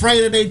be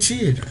afraid of their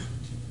children.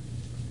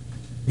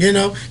 You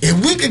know,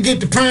 if we could get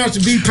the parents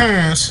to be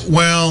parents,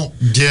 Well,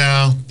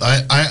 yeah,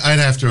 I'd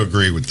have to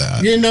agree with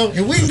that. you know,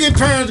 if we can get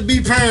parents to be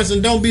parents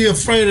and don't be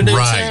afraid of their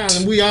Right. child,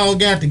 and we all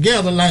got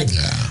together like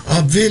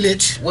a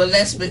village. Well,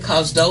 that's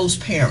because those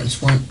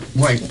parents weren't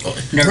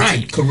nurtured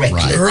Right.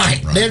 correctly.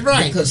 Right. That's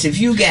right. Because if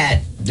you got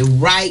the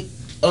right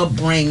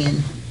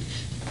upbringing,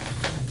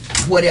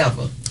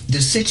 whatever,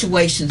 the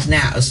situations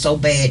now are so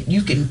bad.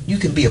 You can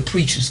be a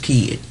preacher's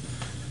kid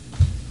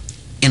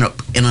in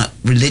a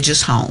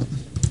religious home,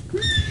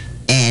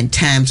 and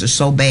times are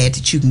so bad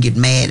that you can get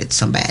mad at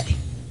somebody,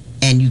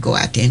 and you go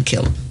out there and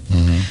kill them.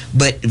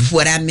 But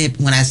what I meant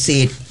when I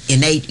said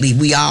innately,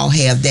 we all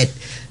have that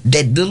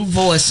little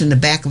voice in the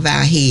back of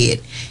our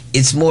head.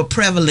 It's more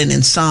prevalent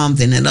in some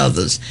than in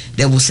others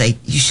that will say,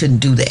 you shouldn't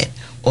do that,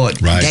 or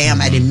Right.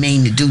 damn, I didn't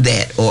mean to do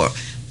that, or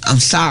I'm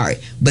sorry.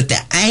 But the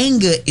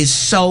anger is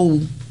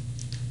so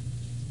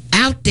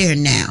out there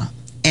now,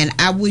 and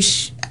I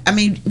wish, I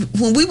mean,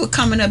 when we were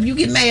coming up, you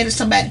get mad at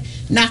somebody,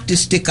 knock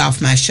this stick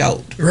off my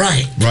shoulder,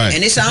 Right. Right.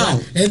 and it's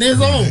on. And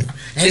it's on.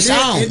 And It's then,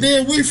 on. And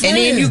then we friends. And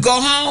then you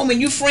go home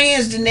and you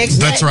friends the next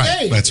That's day. right.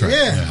 Hey, That's right.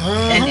 Yeah.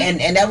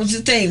 Yeah. And that was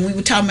the thing. We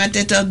were talking about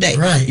that the other day.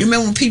 Right. You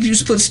remember when people used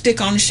to put a stick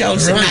on the shoulder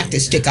and say, Right. knock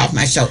this stick off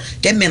my shoulder?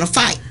 That meant a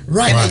fight.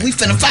 Right. That meant we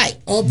finna fight.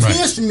 Or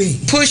push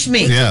me. Push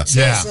me. Yeah.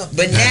 Yeah.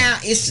 But now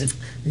it's,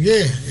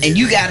 Yeah. and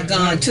you got a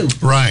gun too.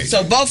 Right.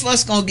 So both of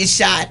us gonna get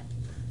shot.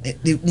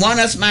 One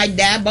of us might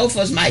die, both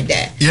of us might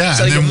die. Yeah,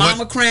 So and your then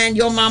mama crying,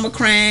 your mama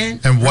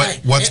crying. And Right.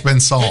 what's been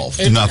solved?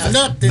 And Nothing.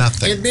 Nothing.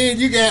 And then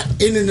you got,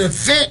 and it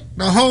affect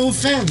the whole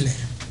family.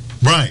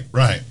 Right.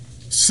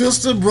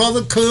 Sister,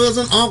 brother,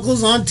 cousin,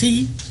 uncles,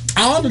 auntie,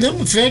 all of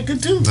them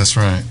affected too. That's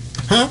right.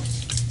 Huh?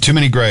 Too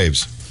many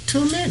graves.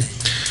 Too many.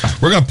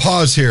 We're going to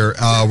pause here.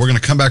 We're going to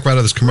come back right out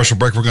of this commercial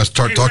break. We're going to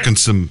start Hey, talking Rick.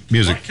 some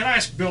music. Can I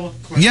ask Bill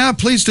a question? Yeah,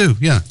 please do.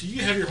 Yeah. Do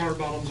you have your hard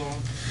bottoms on?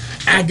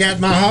 I got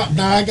my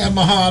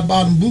hard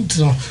bottom boots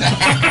on.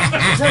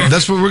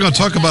 That's what we're going to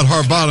talk about,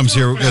 hard bottoms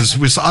here,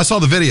 because I saw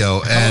the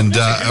video, and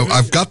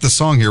I've got the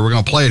song here. We're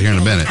going to play it here in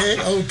a minute.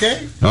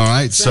 Okay. All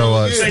right,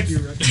 so Thank you,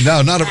 Rick.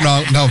 no,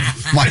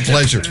 my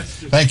pleasure.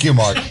 Thank you,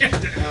 Mark.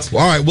 All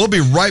right, we'll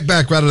be right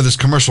back right after this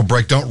commercial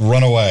break. Don't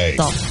run away.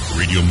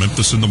 Radio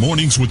Memphis in the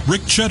mornings with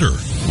Rick Cheddar.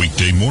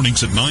 Weekday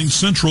mornings at 9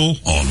 Central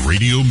on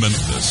Radio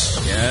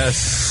Memphis.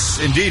 Yes,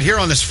 indeed. Here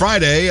on this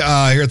Friday,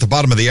 here at the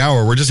bottom of the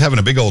hour, we're just having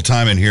a big old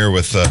time in here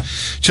with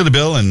Chili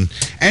Bill and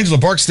Angela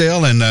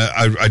Barksdale. And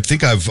I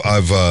think I've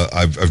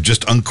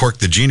just uncorked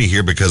the genie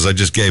here because I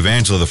just gave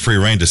Angela the free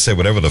rein to say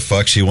whatever the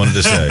fuck she wanted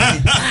to say.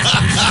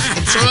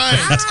 That's right.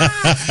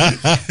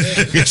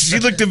 She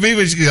looked at me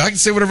and she goes, I can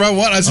say whatever I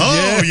want. I said,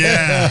 Oh,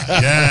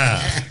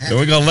 yeah. And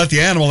we're going to let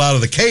the animal out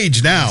of the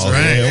cage now. That's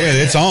right.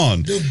 Yeah, it's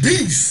on. The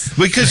beast.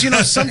 Because,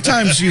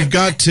 sometimes you've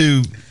got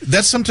to,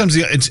 that's sometimes,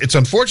 it's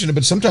unfortunate,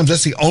 but sometimes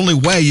that's the only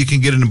way you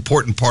can get an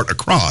important part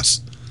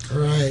across.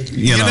 Right.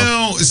 You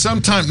know,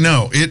 sometimes,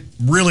 no, it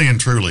really and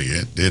truly,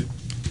 it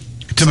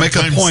to make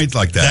a point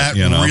like that,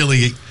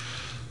 really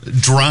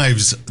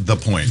drives the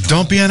point.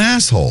 Don't be an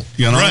asshole.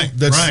 Right,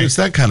 It's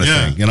that kind of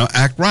thing.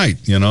 Act right.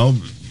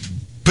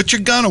 Put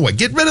your gun away.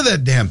 Get rid of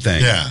that damn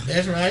thing. Yeah.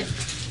 That's right.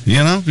 You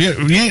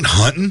ain't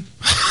hunting.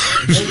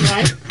 That's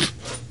right.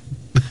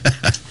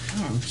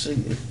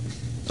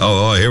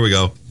 Oh, here we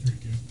go.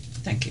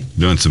 Thank you.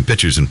 Doing some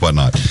pictures and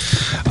whatnot.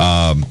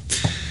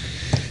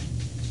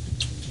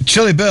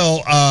 Chili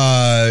Bill,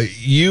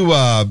 you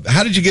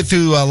how did you get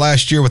through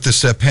last year with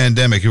this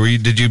pandemic? You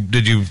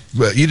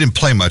didn't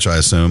play much, I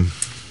assume.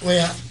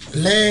 Well,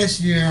 last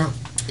year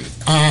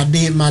I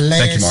did my Thank you,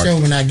 last Mark. show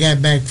when I got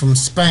back from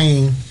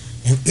Spain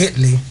and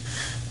Italy.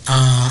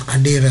 I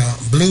did a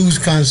blues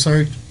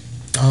concert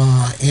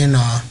in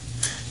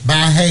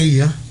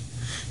Bahia.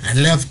 I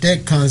left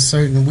that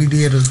concert and we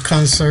did a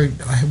concert.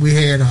 We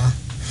had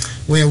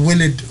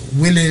Willie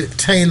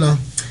Taylor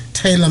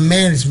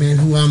Management,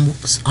 who I'm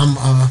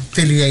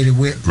affiliated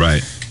with.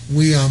 Right.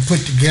 We put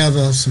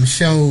together some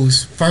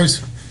shows.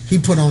 First, he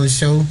put on a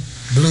show,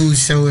 blues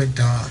show at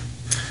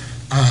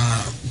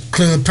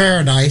Club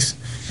Paradise,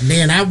 and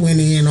then I went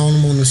in on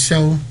him on the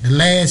show. The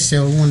last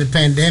show, when the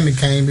pandemic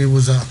came, it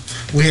was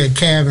we had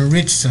Calvin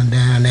Richardson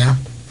down there,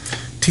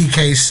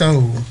 TK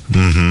Soul,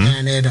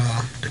 down at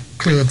the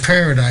Club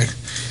Paradise.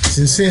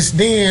 And since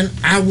then,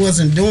 I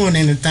wasn't doing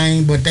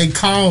anything, but they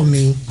called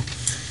me.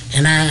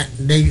 And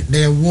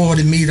they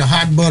awarded me the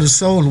Hot Butter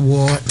Soul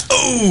Award.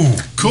 Oh,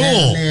 cool.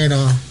 Down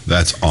at,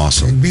 That's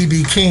awesome.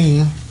 BB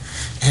King.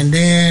 And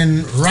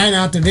then right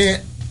after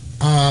that,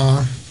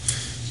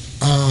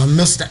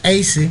 Mr.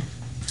 Acey,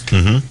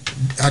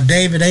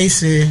 David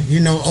Acey,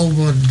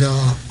 over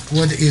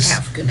what is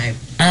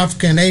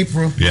African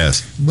April.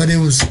 Yes. But it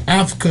was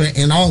Africa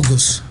in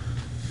August.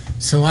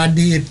 So I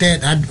did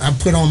that. I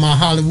put on my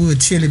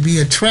Hollywood Chili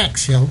Bill track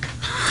show.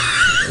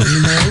 I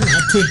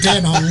put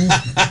that on.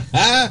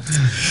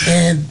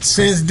 And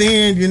since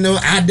then,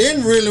 I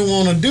didn't really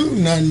want to do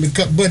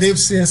nothing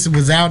since it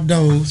was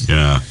outdoors.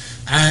 Yeah.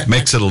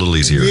 Makes it a little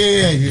easier.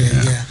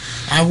 Yeah.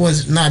 I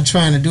was not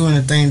trying to do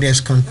anything that's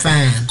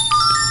confined.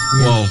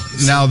 Well,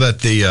 now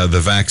that the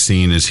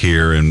vaccine is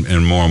here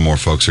and more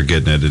folks are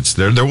getting it,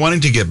 they're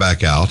wanting to get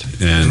back out,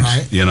 and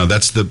right.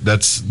 That's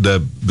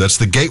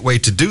the gateway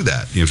to do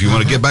that. If you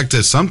want to get back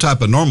to some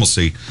type of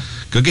normalcy,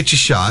 go get your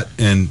shot,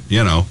 and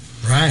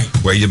right.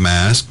 Wear your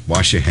mask,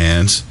 wash your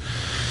hands.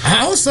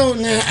 I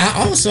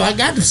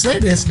got to say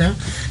this now.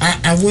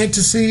 I went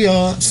to see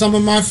some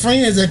of my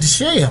friends at the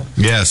Shell.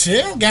 Yes.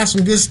 Shell got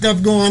some good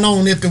stuff going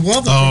on if the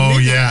weather. Oh,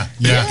 permits.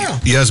 yeah.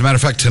 As a matter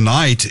of fact,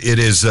 tonight it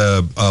is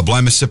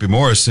Blind Mississippi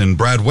Morris and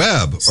Brad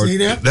Webb. See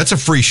that? That's a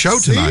free show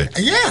tonight.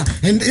 Yeah,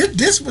 and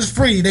this was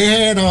free. They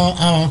had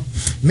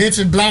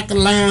Memphis Black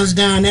Lounge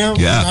down there.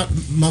 Yeah.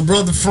 My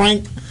brother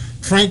Frank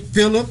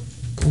Phillip,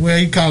 where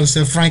he calls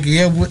himself Frankie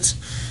Edwards.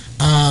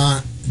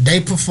 They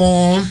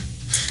performed.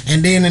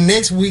 And then the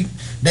next week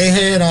they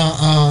had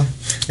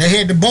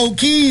the Bo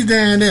Keys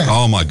down there.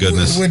 Oh my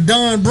goodness! With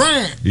Don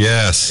Bryant.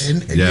 Yes.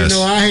 And yes.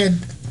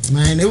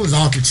 it was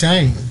off the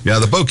chain. Yeah,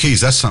 the Bo Keys,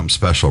 that's something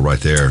special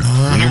right there.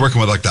 When you're working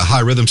with like the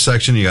high rhythm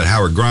section, you got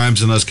Howard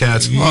Grimes and those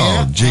cats. Yeah,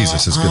 oh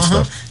Jesus, it's good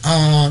stuff.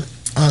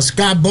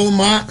 Scott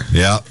Beaumont.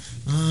 Yeah.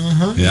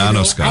 Yeah, I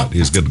know Scott.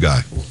 He's a good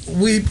guy.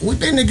 We've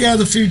been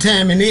together a few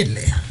times in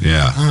Italy.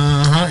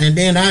 Yeah. And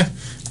then I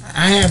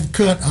have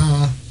cut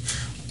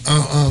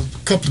a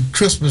couple of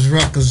Christmas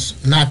records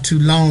not too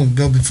long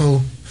ago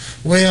before.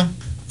 Well,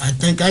 I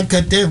think I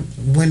cut that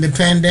when the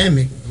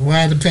pandemic.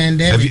 Why the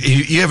pandemic?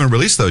 You haven't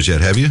released those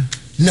yet, have you?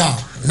 No.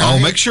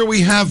 Make sure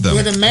we have them.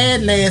 When the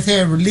Mad Lads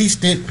had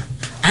released it,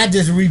 I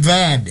just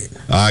revived it.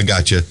 I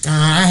got you.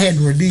 I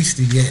hadn't released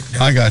it yet,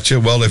 though. I got you.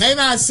 Well, maybe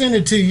I'll send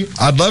it to you.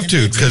 I'd love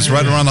to, because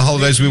right around the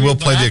holidays we will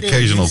play the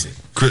occasional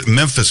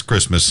Memphis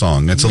Christmas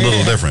song. It's a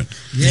little different.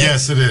 Yeah.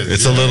 Yes, it is.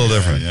 It's a little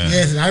different. Yeah.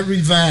 Yes, I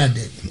revived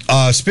it.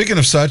 Speaking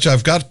of such,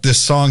 I've got this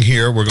song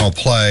here we're going to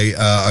play.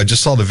 I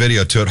just saw the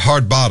video to it,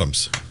 Hard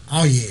Bottoms.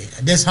 Oh, yeah.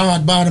 This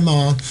Hard Bottom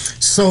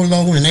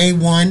solo and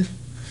A1.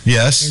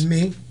 Yes. And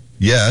me.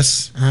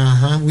 Yes.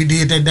 We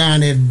did that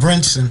down at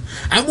Brinson.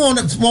 I want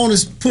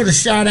to put a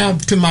shout out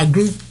to my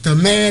group, the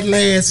Mad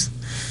Lads.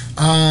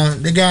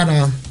 They got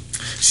a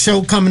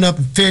show coming up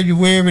in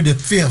February the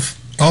 5th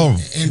Oh,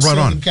 in right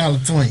Southern on.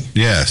 California.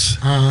 Yes.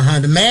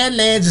 The Mad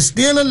Lads are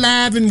still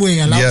alive and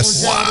well.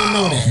 Yes. I want y'all to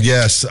know that.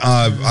 Yes,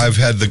 I've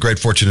had the great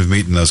fortune of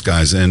meeting those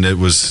guys, and it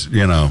was,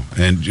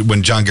 and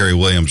when John Gary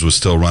Williams was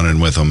still running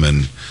with them,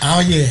 and Oh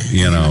yeah,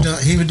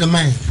 he was the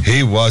man.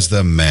 he was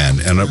the man.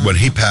 And when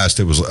he passed,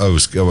 I was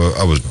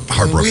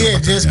heartbroken. We had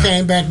about just that.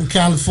 came back from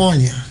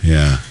California.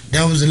 Yeah.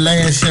 That was the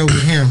last show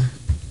with him,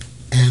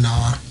 and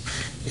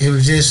it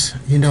was just,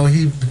 he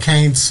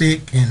became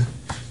sick and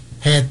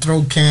had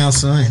throat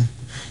cancer, and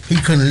he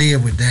couldn't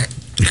live with that.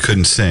 He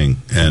couldn't sing,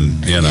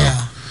 and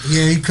Yeah,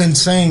 he couldn't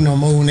sing no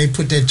more when they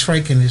put that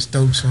trach in his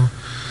throat. So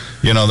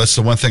that's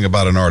the one thing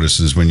about an artist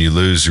is when you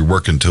lose your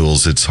working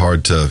tools, it's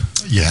hard to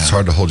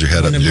hold your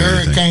head when up the and do bird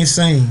anything. can't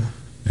sing,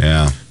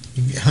 Yeah.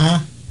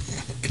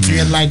 It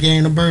feels like he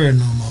ain't a bird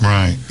no more.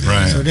 Right.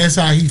 So that's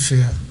how he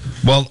felt.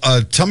 Well,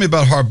 tell me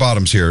about Hard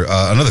Bottoms here.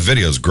 Another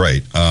video is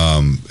great.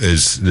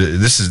 This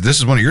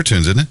is one of your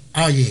tunes, isn't it?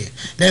 Oh yeah,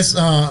 that's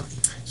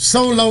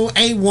Solo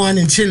A1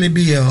 and Chili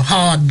Bill,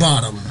 Hard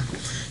Bottom.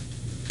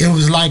 It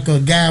was like a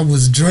guy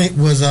was down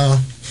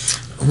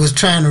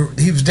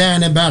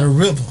there by the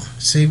river.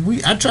 See,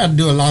 I tried to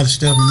do a lot of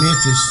stuff in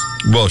Memphis.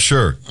 Well,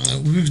 sure.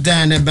 We was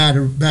down there by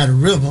the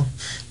river,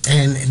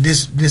 and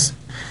this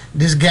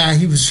guy,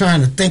 he was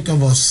trying to think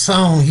of a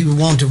song. He would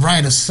want to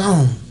write a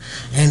song,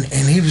 and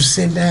he was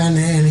sitting down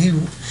there, and he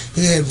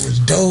was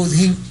doze.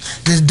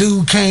 This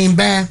dude came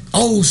back,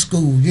 old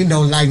school,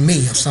 like me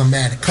or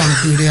somebody come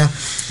through there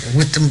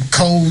with them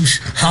cold,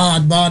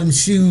 hard bottom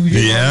shoes,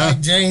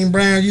 like James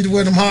Brown used to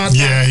wear them hard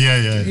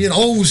Yeah.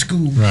 Old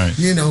school, Right.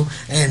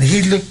 And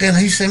he looked at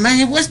him, he said,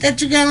 "Man, what's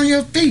that you got on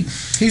your feet?"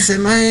 He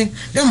said, "Man,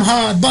 them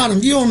hard bottom,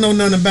 you don't know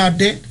nothing about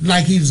that."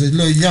 Like he was a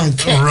little young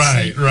cat.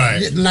 Right.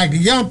 Like the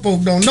young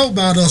folk don't know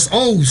about us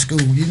old school,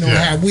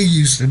 how we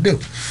used to do.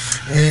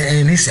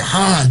 And he said,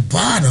 "Hard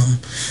bottom?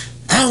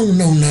 I don't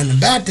know nothing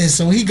about that."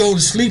 So he go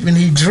to sleep and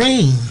he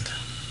dreamed.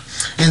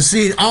 And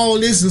see, all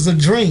this is a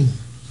dream.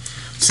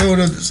 So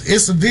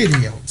it's a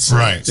video. So,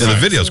 Right. Yeah, the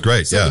video's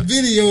great. So Yeah. the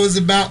video is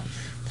about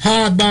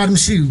hard bottom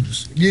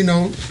shoes.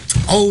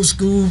 Old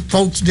school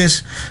folks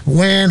just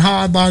wearing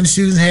hard bottom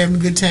shoes and having a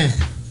good time.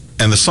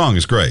 And the song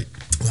is great.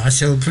 Well, I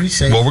sure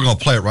appreciate Well, it. we're going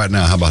to play it right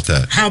now. How about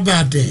that? How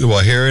about that?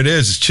 Well, here it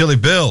is. It's Chili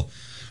Bill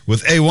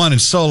with A1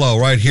 and Solo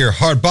right here.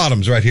 Hard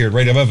Bottoms right here at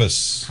Radio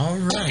Memphis. All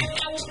right.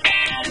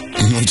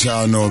 What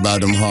y'all know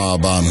about them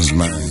hard bottoms,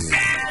 man?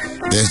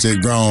 That's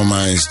that grown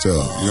man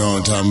stuff. You know what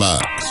I'm talking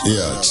about?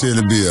 Yeah,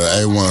 Chili Bill,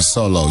 A1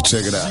 Solo.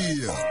 Check it out.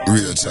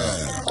 Real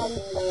time.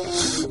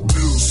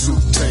 Blue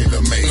suit,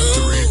 tailor made,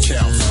 3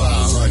 count,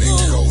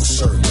 500. Gold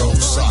shirt, gold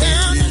sock.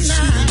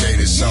 Shooting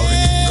dated, salty.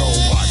 Gold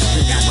watch,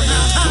 pinky ring.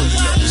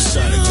 Pulling up the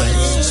shiny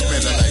things.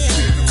 Spending like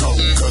kid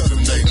cold, cause them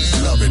ladies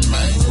love it,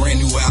 man. Brand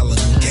new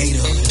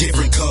alligator,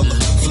 different color,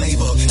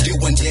 flavor. Get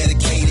one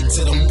dedicated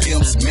to them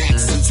pimps,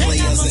 max and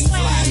players and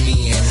fly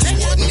men.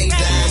 What they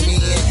dime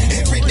in,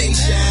 every day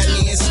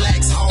shine in.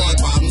 Slacks hard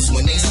bottoms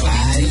when they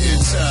slide in.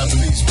 Time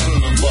police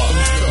pulling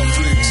bottles,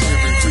 conflicts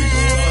every creep.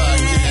 5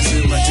 kids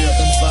in my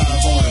death and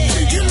 5 on a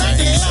ticket.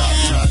 Man, top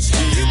shots,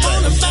 get it back.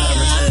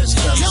 Ass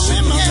come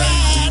see me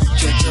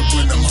catch up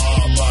when them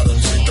hard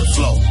bottoms hit the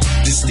floor.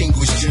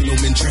 Distinguished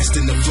gentlemen dressed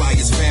in the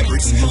flyest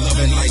fabrics,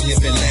 loving life,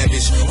 living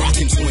lavish,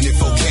 rocking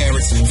 24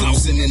 carats,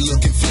 flossing and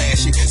looking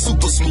flashy,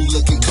 super smooth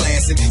looking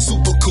classic,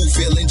 super cool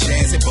feeling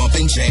jazzy,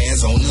 bumping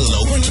jazz on the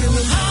low. When them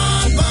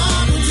hard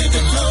bottoms hit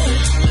the floor,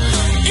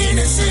 in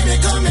the city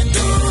coming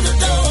through the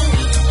door,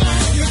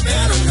 you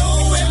better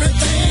know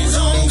everything's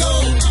on go.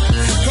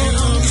 Going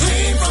on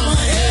clean from my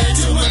head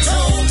to my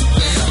toe.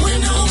 When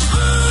them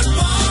hard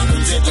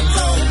bottoms hit the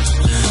floor,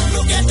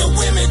 look at the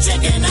women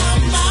checking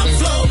out my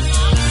flow.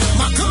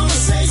 My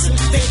conversation,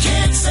 they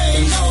can't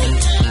say no.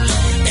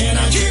 And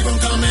I keep them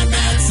coming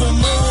back for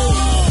more.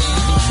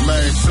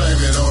 Man,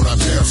 flame it on a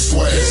damn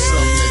swag.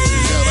 Something that you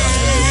never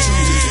had.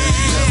 Treated that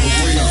you never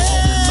will.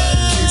 Homie, man,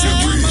 keep it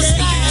real.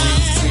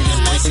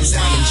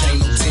 Chain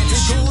no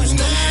tennis shoes,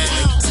 no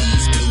white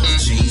tees, blue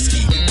jeans,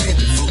 keep it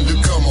pitiful.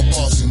 Become a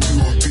boss and you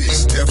a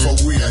bitch. Therefore,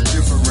 we are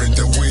different.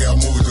 The way I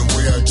move, the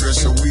way I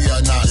dress, so we are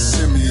not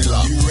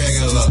similar. You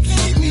regular,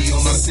 hit me on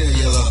my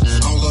cellular.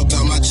 All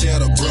about my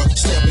cheddar, bruh.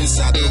 Step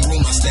inside the room,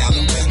 my style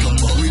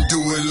impeccable. We do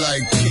it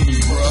like King,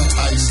 bruh.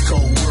 Ice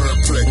cold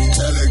wordplay.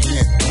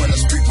 Elegant when I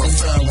speak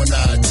profound, when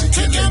I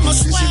articulate.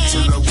 Listen to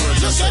the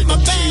words, I say my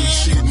king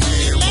shit in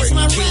every way.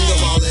 King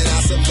of all that I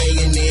survey,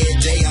 and every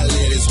day I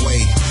let his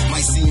way.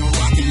 Might see him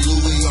rocking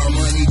Louis,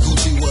 Armani,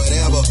 Gucci,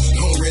 whatever.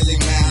 Don't really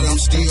matter, I'm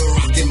still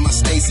rocking my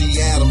Stacey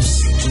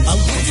Adams. I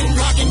went from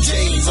rocking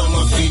J's on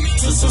my feet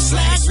to some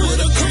slacks with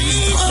a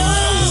cream.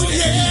 Oh,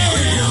 yeah.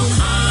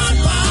 Hard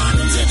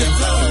bottoms hit the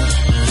floor.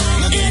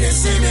 In the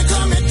city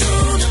coming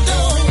through the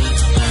door.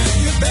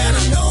 You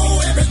better know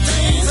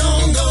everything's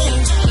on go.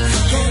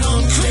 Get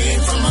on clean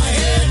from my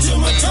head to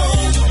my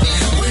toe.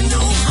 When no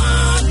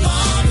hard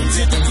bottoms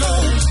hit the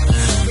floor,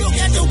 look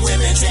at the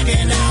women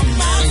checking out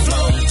my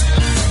flow.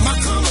 My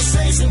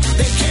conversation,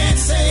 they can't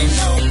say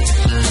no.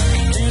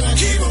 And I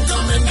keep them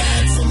coming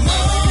back for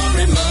more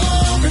and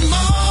more and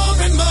more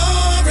and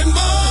more and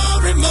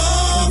more and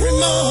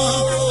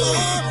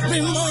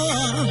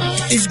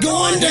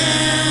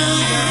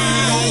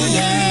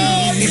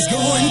down. It's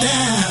going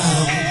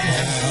down.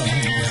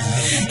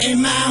 In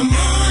my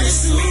money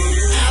suit,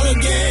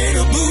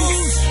 alligator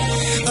boots.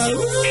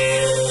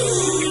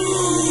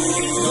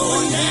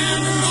 Going down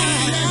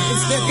tonight. I'm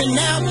stepping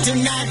out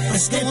tonight. I'm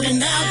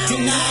stepping out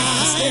tonight.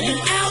 I'm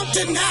stepping out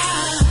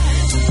tonight.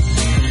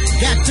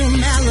 Got them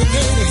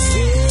alligators.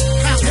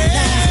 Popping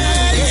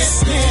down.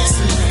 Yes, yes.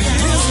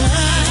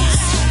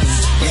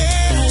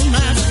 Yeah, on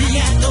my feet.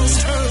 Got those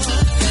turtles.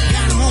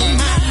 Got them on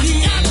my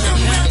feet. Got them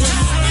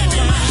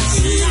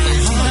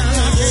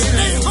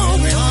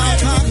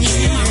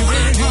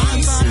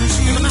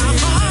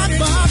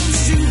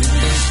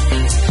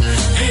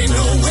ain't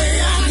no way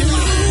I can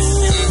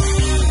lose.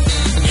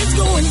 It's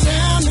going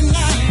down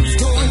tonight. It's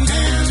going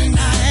down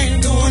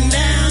tonight. Going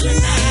down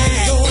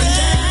tonight. Going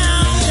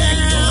down,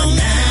 down,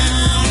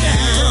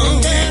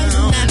 down,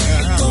 down,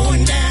 down.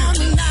 Going down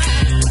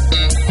tonight.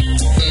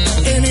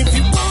 And if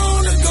you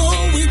wanna go,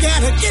 we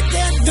gotta get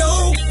that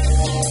dough.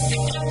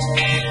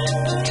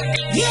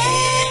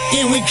 Yeah.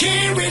 And we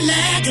can't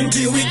relax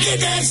until we get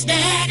that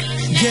stack.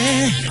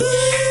 Yeah.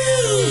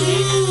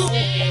 Ooh.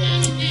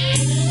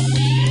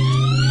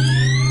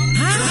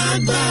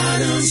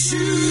 Bottom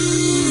shoes.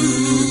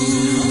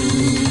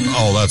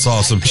 Oh, that's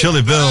awesome.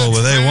 Chili Bill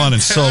with A1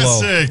 and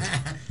Solo.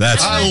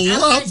 That's I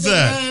love the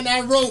that. line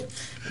I wrote,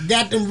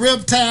 got them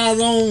reptiles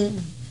on,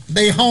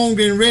 they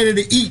hungry and ready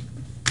to eat.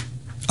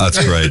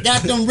 That's great.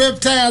 Got them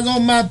reptiles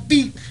on my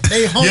feet,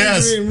 they hungry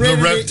Yes, and the ready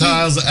to eat.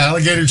 reptiles, the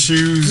alligator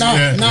shoes. No,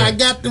 yeah, no, yeah. I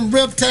got them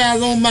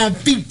reptiles on my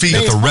feet. Feet.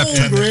 They Got the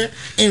reptile. hungry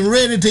and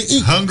ready to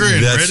eat. Hungry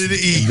and ready to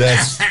eat.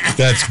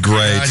 That's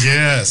great.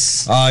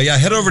 Yes. Yeah,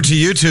 head over to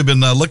YouTube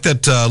and look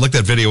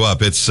that video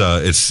up. It's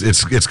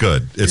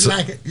good. It's You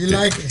like it? You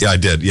like it? Yeah, I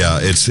did. Yeah,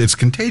 it's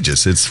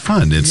contagious. It's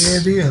fun. It's Yeah,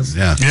 it is.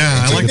 Yeah,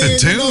 Yeah, I like the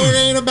You know, it tune.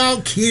 ain't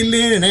about killing.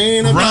 It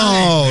ain't about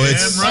No,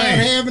 it's it's about right.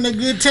 having a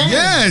good time.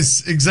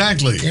 Yes,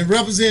 exactly. And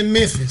represent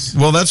Memphis.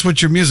 well, that's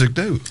what your music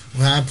do.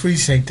 Well, I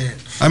appreciate that.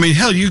 I mean,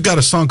 hell, you got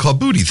a song called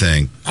 "Booty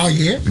Thing." Oh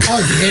yeah,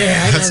 oh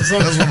yeah. I got That's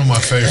something. one of my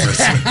favorites.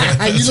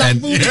 You like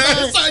And- booty?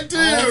 Yes, I do.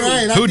 All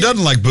right, Who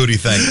doesn't like "Booty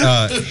Thing"?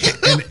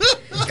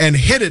 And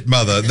 "Hit It,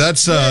 Mother."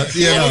 That's you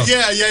know.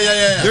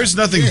 Yeah. There's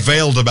nothing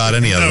veiled about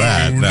any of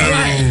that. No.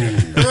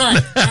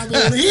 Right. I'm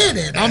gonna hit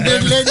it. I'm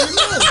just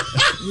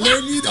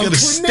letting you know. I'm You gotta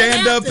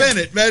stand up in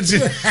it, man.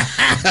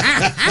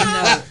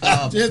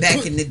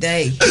 Back in the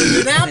day,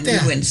 out when there.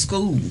 we went to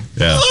school,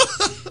 Yeah.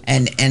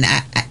 and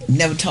I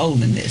never told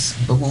him this,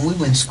 but when we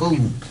went to school,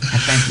 I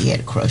think he had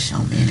a crush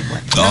on me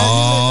anyway.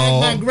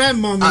 My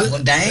grandmama.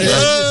 Well,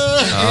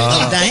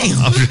 damn.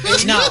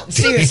 Damn. No,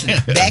 seriously.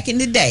 Back in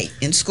the day,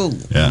 in school,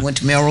 Yeah. we went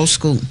to Melrose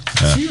School.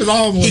 She was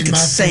always He could my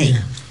sing.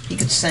 friend. He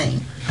could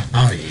sing.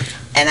 Oh yeah.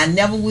 And I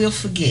never will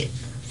forget.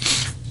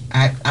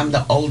 I'm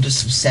the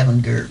oldest of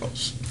 7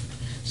 girls.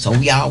 So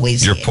we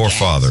always Your had poor guys.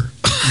 father.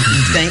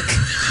 You think?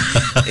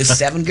 It's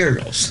 7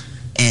 girls.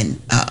 And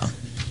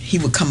he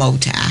would come over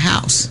to our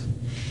house.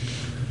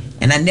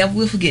 And I never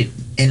will forget,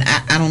 and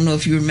I don't know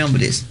if you remember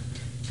this.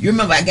 You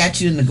remember I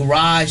got you in the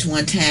garage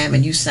one time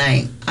and you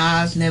sang,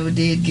 Oz never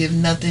did give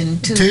nothing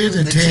to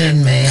the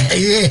Tin Man.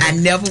 Yeah. I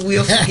never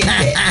will forget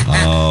that.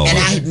 Oh. And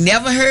I had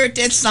never heard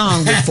that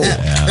song before.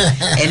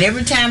 And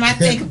every time I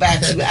think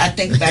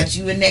about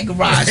you in that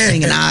garage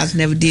singing Oz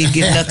never did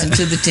give nothing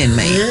to the Tin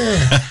Man.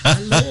 Yeah. I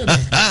love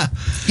that.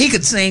 He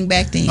could sing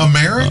back then.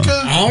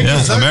 America? Yeah,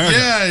 Is that- America.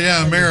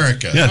 Yeah,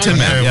 America. Yeah, Tin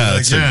Man. Okay, Yeah,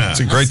 like, it's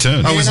a great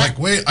tune. I was like,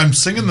 wait, I'm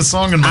singing the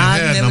song in my Oz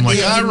head, and never I'm like,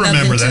 did I give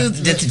remember nothing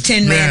that. that the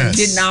Tin Man Yes.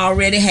 didn't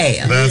already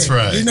have. That's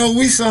right. You know,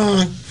 we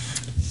sung.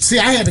 See,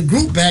 I had a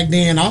group back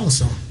then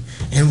also,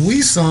 and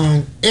we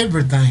sung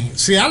everything.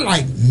 See, I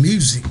like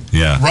music.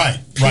 Yeah. Right.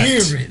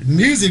 Period.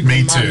 Music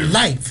Me was my too.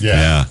 life.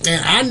 Yeah.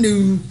 And I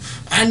knew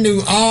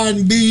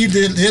R&B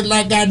just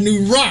like I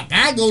knew rock.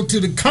 I go to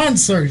the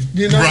concert,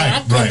 you know. Right, I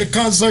come to right.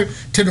 concert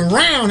to the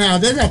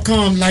Roundhouse. Then I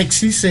come, like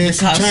she said, she's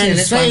Because trying to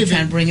that's why I'm save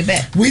trying it. to bring it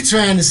back. We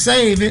trying to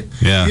save it.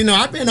 Yeah. You know,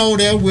 I've been over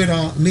there with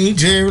me,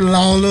 Jerry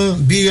Lawler,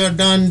 Bill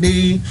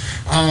Dundee,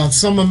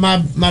 some of my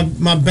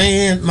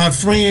band, my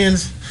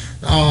friends,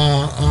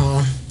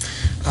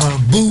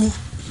 Boo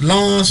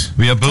Lawrence.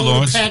 We have Boo Total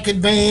Lawrence.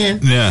 Packet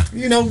Band. Yeah.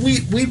 You know,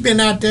 we've been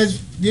out there,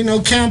 you know,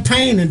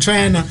 campaigning,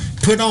 trying to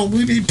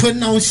we be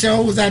putting on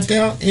shows out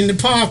there in the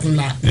parking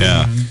lot.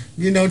 Yeah.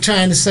 You know,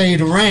 trying to save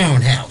the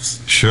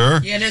Roundhouse.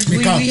 Sure. Yeah,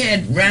 Because- we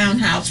had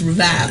Roundhouse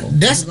Revival.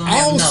 That's We're gonna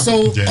have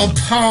also another. Yeah. a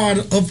part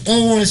of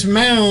Orange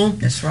Mound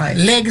That's right.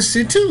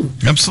 legacy too.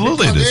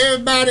 Absolutely it Because is.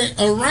 everybody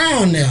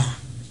around there,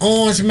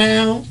 Orange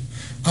Mound,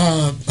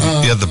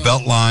 Yeah, the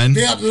Belt Line,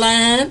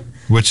 Beltline,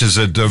 which is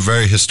a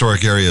very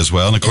historic area as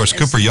well, and of course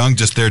Cooper Young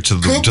just there to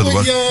the Cooper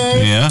west. Young.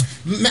 Yeah.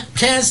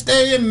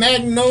 Castalia,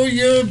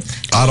 Magnolia,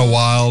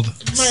 Otterwild.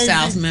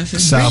 South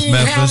Memphis. South Bean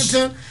Memphis.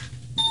 Hamilton.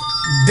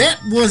 That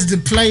was the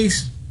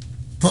place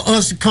for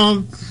us to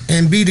come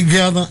and be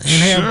together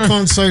and have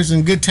concerts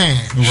and good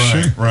times.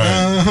 Right,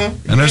 right.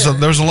 And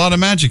there's a lot of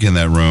magic in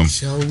that room.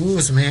 Sure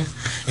was, man.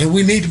 And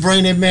we need to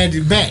bring that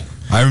magic back.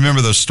 I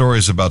remember those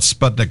stories about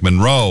Sputnik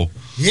Monroe.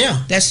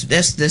 Yeah. That's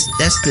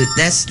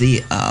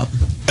the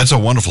That's a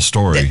wonderful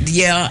story.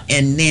 yeah.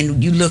 And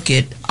then you look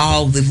at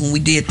when we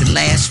did the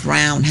last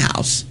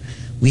roundhouse,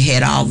 we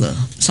had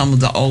some of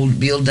the old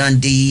Bill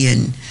Dundee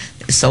and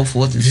so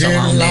forth and Jerry so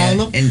on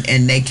Lawler. there,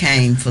 and they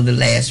came for the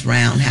last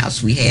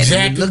roundhouse we had.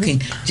 Jackie.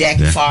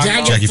 Jackie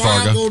Fargo. Jackie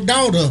Fargo.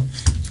 daughter.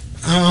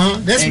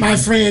 That's my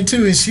friend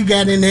too, and she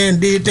got in there and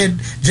did that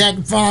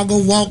Jackie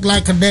Fargo walk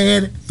like her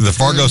dad. The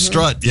Fargo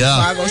strut,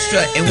 yeah. Fargo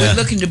strut, and we're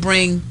looking to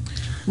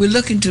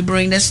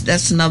bring.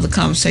 That's another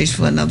conversation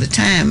for another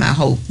time. I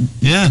hope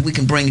we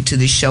can bring it to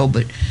this show,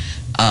 but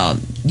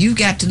you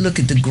got to look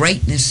at the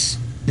greatness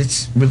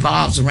that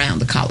revolves around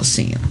the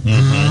Coliseum,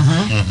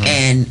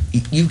 and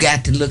you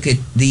got to look at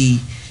the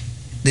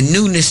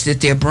newness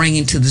that they're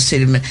bringing to the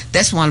city.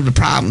 That's one of the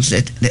problems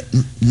that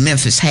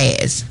Memphis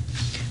has.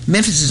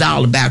 Memphis is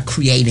all about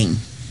creating,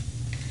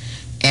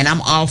 and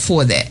I'm all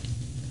for that.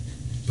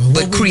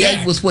 But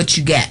create with what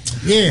you got.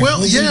 Yeah.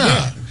 Well,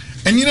 yeah.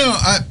 And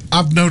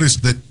I've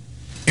noticed that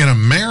in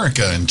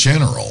America in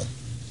general,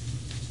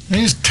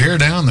 they just tear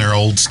down their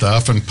old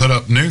stuff and put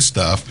up new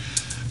stuff.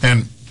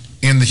 And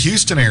in the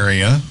Houston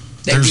area,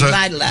 They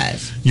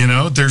revitalize.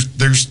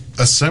 There's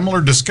a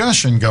similar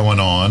discussion going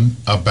on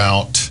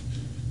about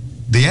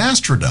the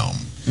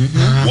Astrodome.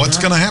 What's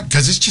going to happen?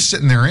 Because it's just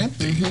sitting there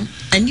empty.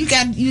 And you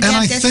got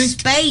that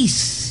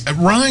space.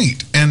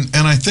 Right. And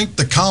I think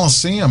the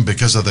Coliseum,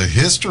 because of the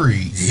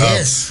history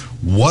of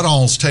what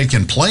all's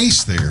taken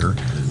place there,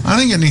 I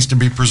think it needs to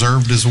be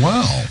preserved as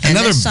well. And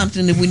that's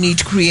something that we need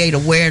to create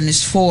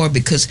awareness for,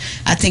 because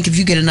I think if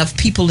you get enough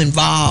people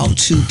involved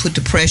to put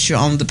the pressure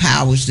on the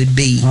powers that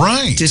be,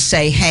 to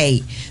say,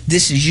 hey,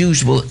 this is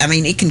usual. I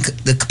mean,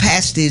 the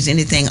capacity is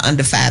anything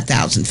under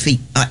 5,000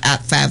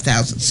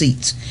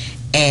 seats.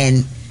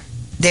 And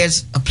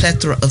there's a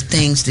plethora of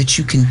things that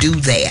you can do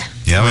there.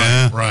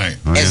 Right.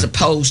 As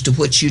opposed to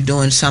what you're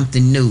doing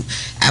something new.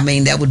 I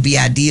mean, that would be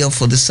ideal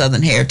for the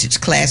Southern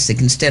Heritage Classic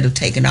instead of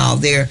taking all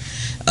their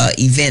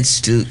events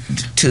to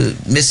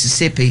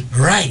Mississippi.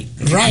 Right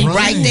there.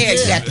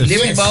 You got the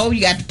Liberty Bowl,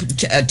 you got the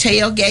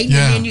tailgate, and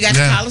then you got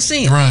the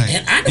Coliseum. Right.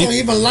 And I don't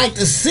even like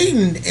the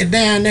seating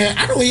down there.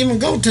 I don't even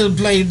go to the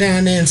place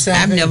down there in South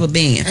I've never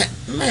been.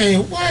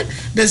 Man, what?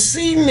 The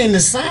seating and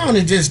the sound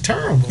is just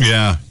terrible.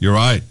 Yeah, you're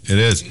right. It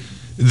is.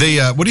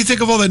 What do you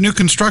think of all that new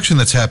construction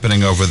that's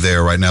happening over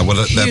there right now?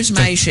 Here's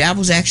my issue. I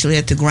was actually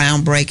at the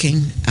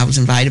groundbreaking. I was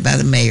invited by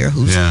the mayor,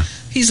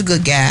 he's a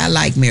good guy. I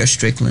like Mayor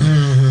Strickland,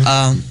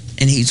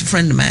 and he's a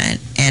friend of mine.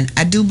 And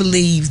I do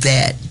believe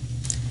that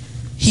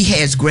he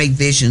has great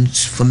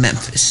visions for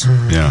Memphis.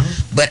 Yeah.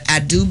 But I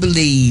do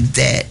believe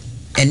that,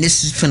 and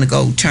this is finna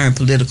go turn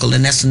political,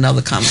 and that's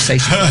another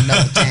conversation for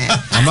another time.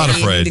 I'm not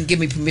afraid. You didn't give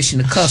me permission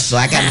to cuss, so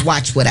I got to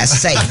watch what I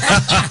say.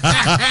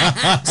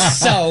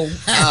 So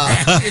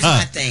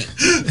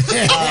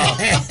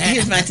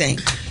here's my thing.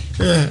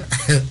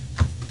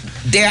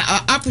 There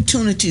are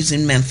opportunities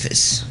in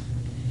Memphis,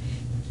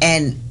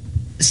 and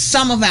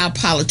some of our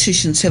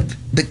politicians have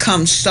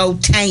become so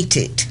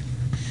tainted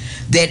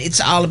that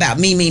it's all about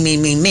me.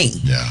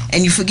 Yeah.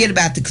 And you forget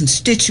about the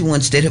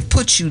constituents that have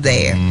put you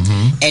there,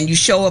 and you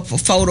show up for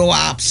photo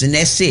ops, and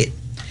that's it.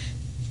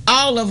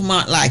 All of them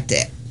aren't like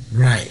that.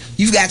 Right.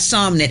 You've got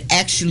some that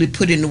actually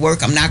put in the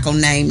work. I'm not going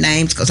to name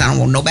names because I don't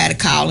want nobody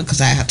calling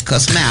because I have to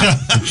cuss them out.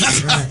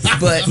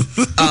 But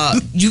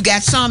you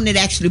got some that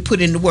actually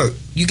put in the work.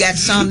 You got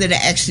some that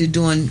are actually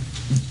doing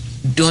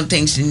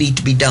things that need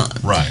to be done.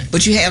 Right.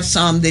 But you have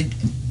some that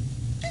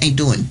ain't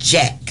doing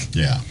jack.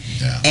 Yeah.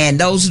 And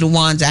those are the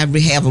ones I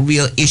have a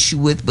real issue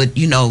with. But,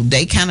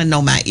 they kind of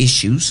know my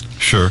issues.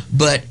 Sure.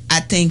 But I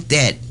think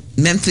that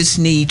Memphis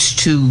needs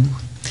to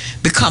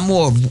become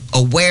more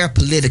aware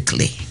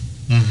politically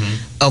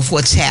of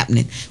what's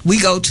happening.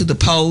 We go to the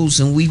polls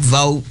and we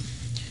vote,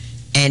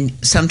 and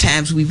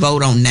sometimes we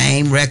vote on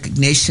name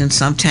recognition.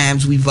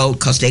 Sometimes we vote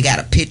because they got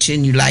a picture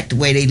and you like the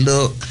way they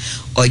look,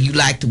 or you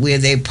like the way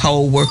their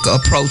poll worker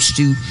approached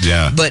you.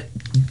 Yeah. But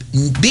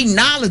be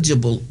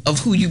knowledgeable of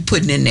who you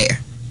putting in there.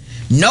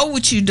 Know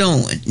what you're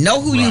doing. Know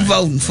who you're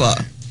voting for.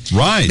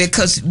 Right.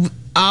 Because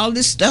all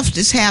this stuff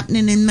that's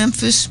happening in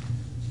Memphis,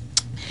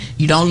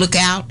 you don't look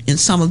out in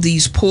some of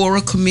these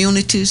poorer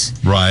communities,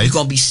 right, you're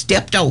going to be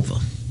stepped over.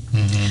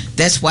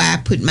 That's why I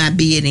put my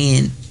bid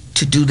in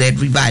to do that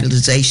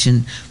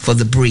revitalization for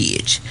the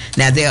bridge.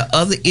 Now, there are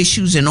other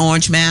issues in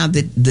Orange Mound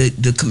that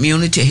the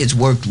community has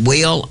worked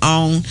well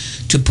on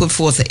to put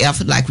forth an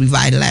effort, like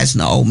revitalizing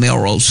the old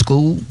Melrose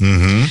School.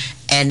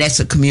 And that's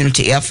a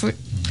community effort.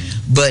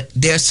 But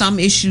there are some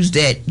issues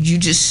that you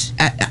just,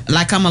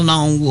 like I'm a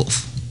lone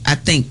wolf. I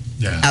think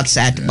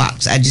outside the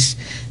box. I just,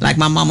 like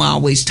my mama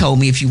always told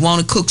me, if you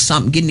want to cook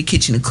something, get in the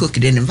kitchen and cook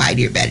it and invite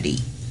everybody to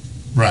eat.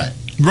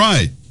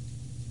 Right.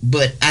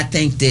 But I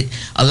think that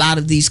a lot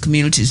of these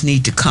communities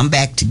need to come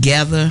back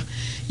together.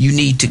 You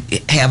need to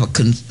have a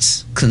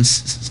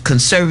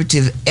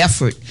conservative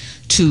effort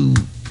to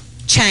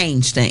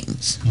change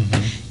things.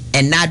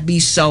 And not be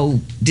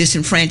so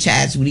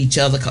disenfranchised with each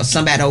other because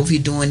somebody over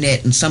here doing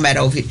that and somebody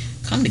over here.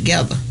 Come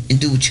together and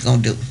do what you're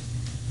going to do.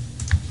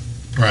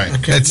 Right.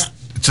 Okay. It's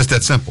just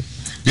that simple.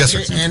 Yes,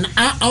 sir. And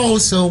I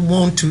also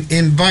want to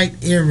invite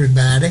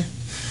everybody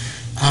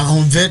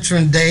on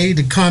Veteran Day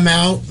to come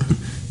out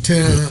to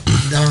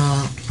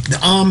the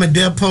Army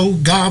Depot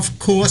Golf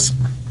Course.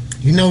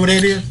 You know what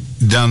that is?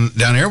 Down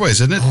Airways,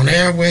 isn't it? On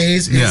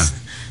Airways.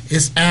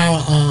 It's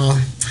our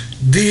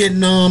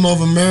Vietnam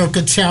of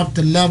America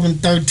Chapter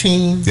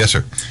 1113. Yes,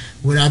 sir.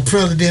 With our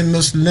president,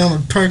 Mr.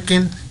 Leonard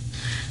Perkins.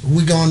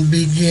 We're going to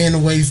be giving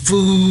away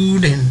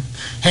food and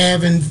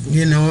having,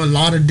 a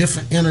lot of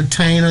different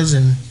entertainers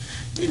and,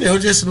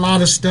 just a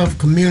lot of stuff,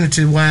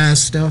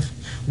 community-wise stuff.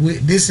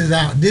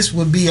 This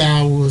would be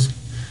ours.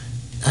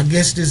 I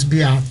guess this would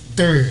be our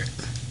third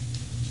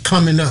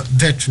coming up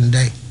Veteran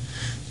Day.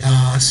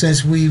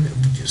 Since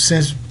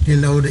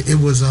it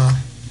was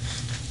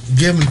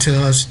given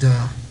to us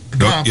the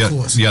golf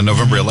course. Yeah,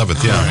 November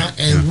 11th. Yeah,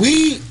 and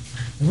we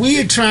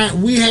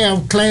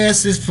have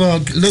classes for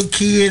little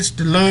kids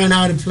to learn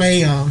how to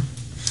play,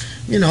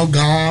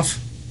 golf,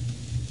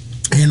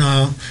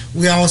 and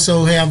we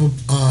also have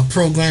a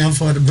program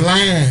for the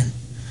blind.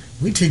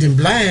 We teaching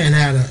blind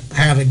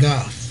how to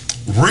golf.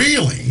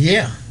 Really?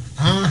 Yeah.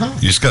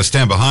 You just got to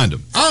stand behind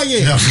them. Oh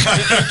yeah.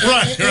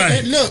 Right.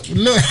 And look.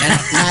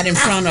 Not in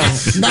front of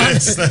them.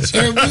 That's right.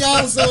 And we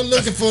also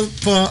looking for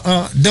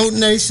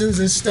donations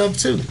and stuff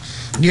too.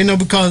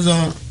 Because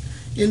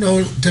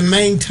to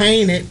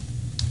maintain it,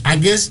 I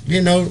guess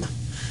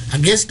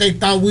they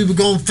thought we were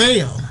gonna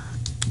fail,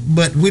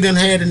 but we done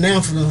had it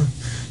now for,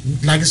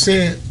 like I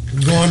said,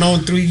 going on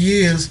 3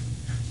 years.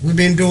 We've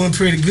been doing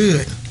pretty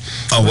good.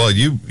 Oh well,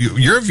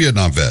 you're a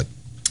Vietnam vet.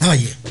 Oh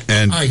yeah.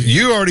 And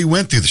you already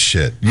went through the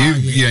shit.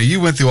 You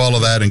went through all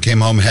of that and came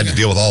home and had to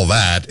deal with all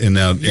that, and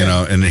now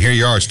and here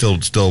you are still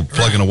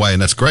plugging away,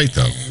 and that's great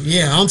though.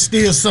 Yeah, I'm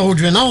still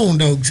soldiering on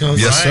though. So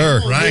yes,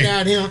 sir.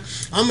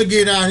 I'm gonna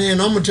get out here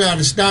and I'm gonna try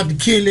to stop the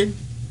killing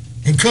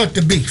and cut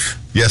the beef.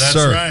 Yes, That's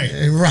sir.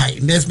 right. Right.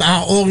 That's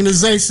our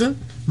organization.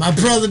 My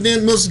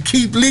president, Mr.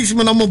 Keith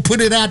Leishman. I'm gonna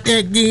put it out there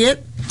again.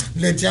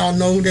 Let y'all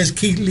know that's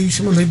Keith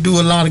Leishman. They do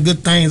a lot of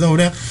good things over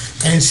there.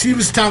 And she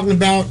was talking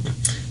about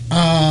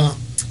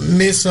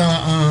Miss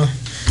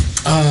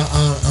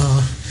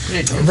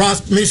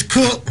Miss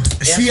Cook.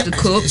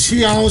 Cook.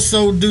 She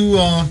also do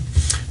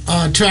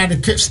try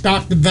to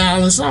stop the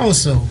violence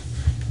also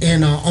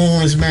in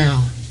Orange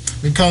Mound,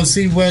 because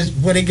see where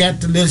they got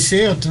the little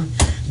shelter.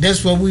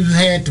 That's where we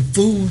had the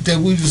food that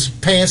we was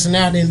passing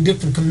out in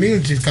different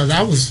communities. Because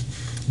I was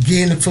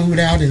getting the food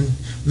out in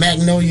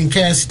Magnolia and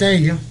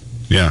Castalia.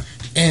 Yeah.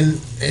 And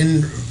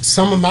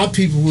some of my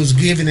people was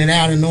giving it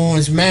out in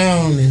Orange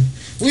Mound, and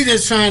we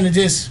just trying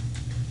to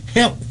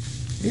help.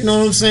 You know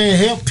what I'm saying?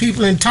 Help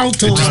people and talk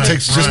to them. It just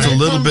takes just a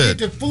little bit.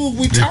 Get the food,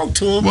 we talk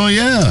to them. Well,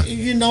 yeah.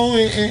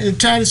 And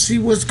try to see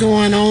what's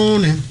going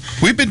on. And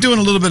we've been doing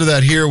a little bit of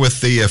that here with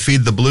the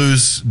Feed the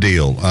Blues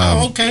deal.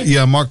 Okay.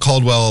 Yeah, Mark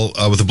Caldwell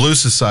with the Blues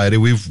Society.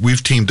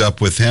 We've teamed up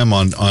with him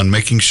on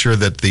making sure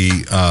that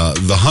the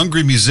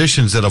hungry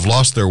musicians that have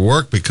lost their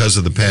work because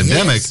of the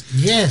pandemic,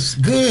 yes,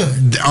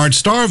 good, aren't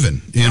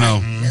starving.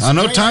 That's I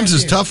know right times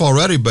is idea. tough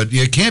already, but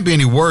it can't be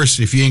any worse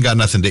if you ain't got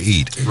nothing to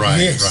eat.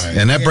 Right. Yes. Right.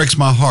 And that breaks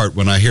my heart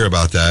when I hear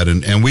about that.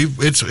 And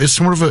it's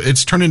sort of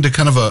it's turned into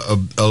kind of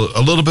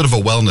a little bit of a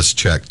wellness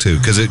check too,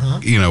 because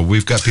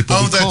we've got people.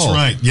 Oh, who that's call.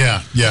 right.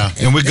 Yeah.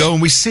 And we go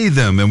and we see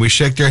them and we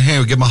shake their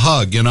hand, we give them a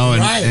hug,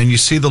 and you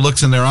see the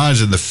looks in their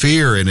eyes and the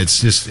fear, and it's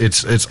just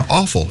it's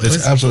awful.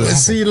 It's absolutely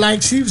awful. See,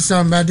 like she was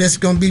talking about, that's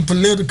going to be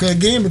political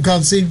again,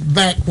 because see,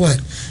 back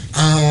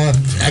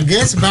I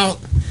guess about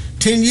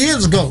 10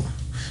 years ago,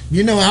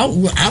 I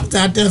was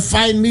out there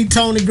fighting me,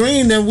 Tony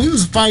Green, and we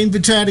was fighting to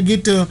try to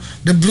get the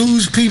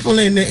blues people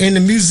and the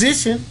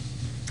musician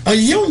a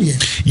union.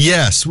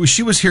 Yes,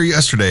 she was here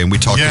yesterday, and we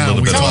talked a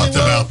little bit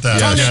about that.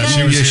 Yeah,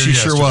 she was. She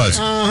sure was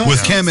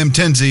with Cam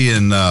Mtenzi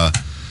and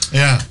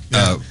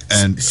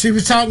and she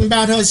was talking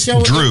about her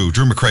show. Drew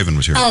McCraven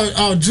was here.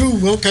 Oh,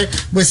 Drew. Okay,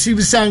 but she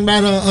was talking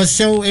about her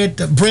show at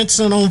the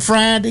Brinson on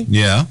Friday.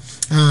 Yeah.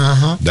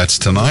 That's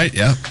tonight.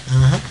 Yeah.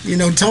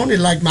 Tony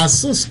like my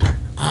sister.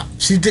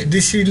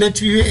 Did she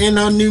let you hear in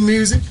her new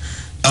music?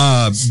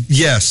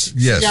 Yes.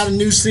 She got a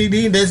new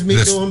CD. That's me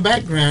doing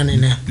background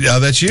in there. Yeah,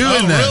 that's you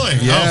in there.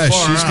 Really? Yeah,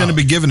 she's going to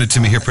be giving it to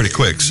me here pretty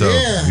quick. So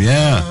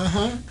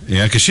yeah,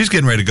 because she's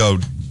getting ready to go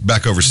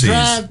back overseas.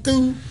 Drive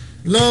through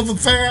Love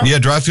Affair. Yeah,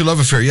 Drive Through Love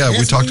Affair. Yeah,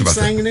 we talked about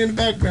that. Singing in the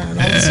background.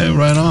 Yeah,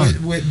 right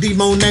on. With D.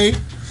 Monet.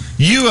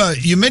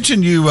 You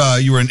mentioned you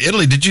were in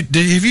Italy.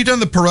 Have you done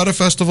the Paretta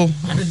Festival?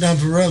 I've done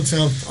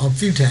Paretta a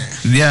few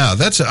times. Yeah,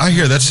 I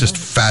hear that's just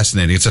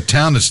fascinating. It's a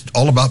town that's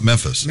all about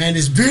Memphis. Man,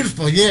 it's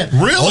beautiful. Yeah,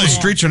 really. All the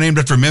streets are named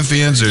after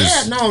Memphians.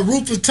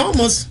 Rufus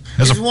Thomas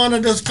is one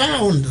of the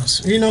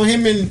founders. Him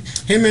and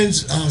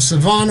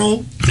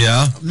Savano.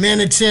 Yeah.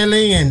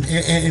 Manicelli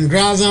and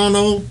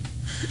Graziano.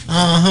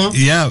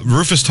 Yeah,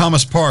 Rufus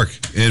Thomas Park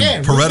in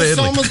Paretta, Rufus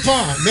Italy. Thomas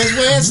Park. That's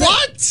where it's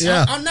What? At.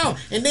 Yeah. I know.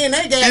 And then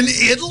they got in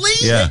Italy.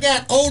 Yeah. They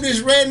got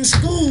Otis Redding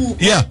School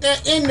right there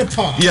in the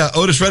park. Yeah,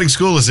 Otis Redding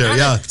School is there.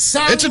 Yeah,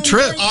 it's a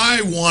trip.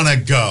 I want to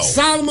go.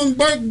 Solomon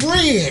Burke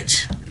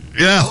Bridge.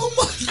 Yeah.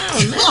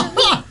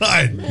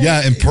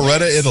 Yeah, in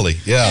Poretta, Italy.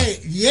 Yeah. Hey,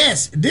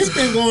 yes, this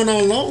been going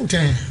on a long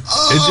time.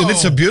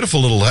 It's a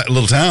beautiful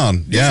little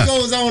town. Yeah. This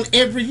goes on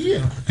every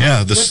year.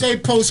 Yeah. But they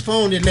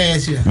postponed it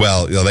last year.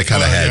 Well, they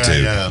kind of had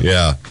to.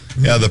 Yeah.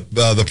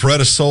 The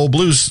Poretta Soul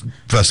Blues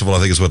Festival, I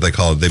think is what they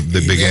call it,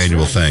 the big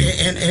annual thing.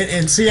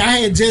 And see, I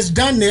had just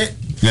done that.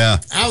 Yeah.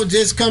 I was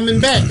just coming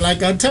back,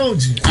 like I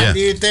told you. Yeah. I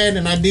did that,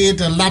 and I did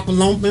the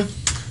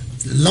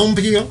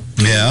Lompia,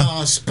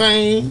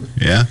 Spain.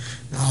 Yeah.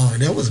 Oh,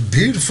 that was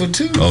beautiful,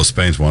 too. Oh,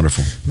 Spain's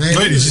wonderful. Man,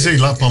 Wait, did you say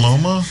La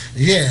Paloma?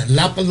 Yeah,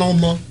 La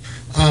Paloma.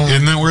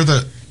 Isn't that where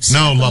the...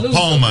 No, La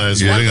Palma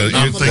is Yeah, what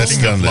I'm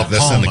thinking of. La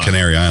that's on the Palma.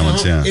 Canary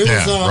Islands, yeah.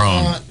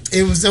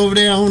 It was over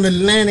there on the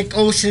Atlantic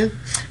Ocean,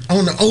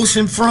 on the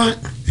ocean front.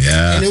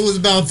 Yeah. And it was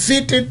about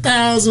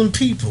 50,000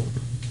 people.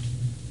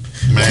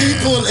 Man.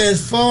 People as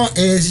far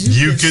as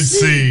You could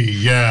see.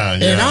 Yeah.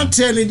 And I'm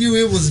telling you,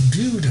 it was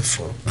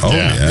beautiful. Oh,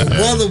 yeah. The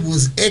weather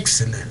was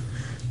excellent.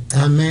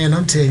 Man,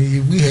 I'm telling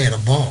you, we had a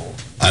ball.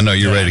 I know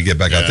you're ready to get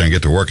back out there and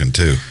get to working,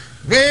 too.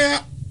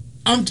 Well,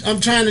 I'm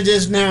trying to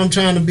I'm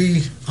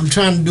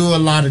trying to do a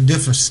lot of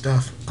different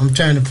stuff. I'm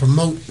trying to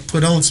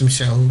put on some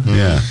shows.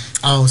 Yeah.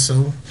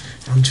 Also,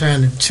 I'm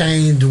trying to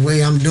change the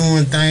way I'm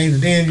doing things.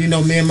 Then,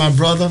 me and my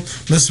brother,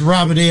 Mr.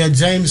 Robert L.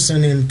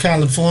 Jameson in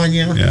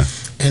California,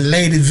 and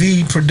Lady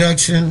V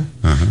Production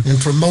and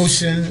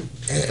Promotion,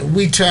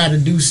 we try to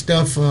do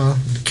stuff for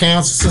the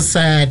Cancer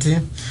Society.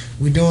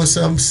 We're doing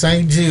some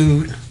St.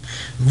 Jude.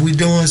 We're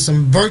doing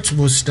some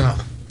virtual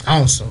stuff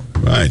also.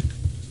 Right.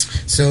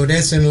 So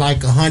that's in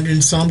like 100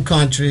 and some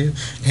countries,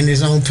 and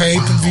it's on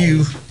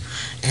pay-per-view.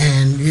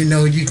 And,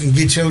 you can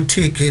get your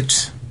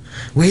tickets.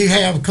 We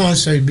have a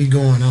concert be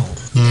going on.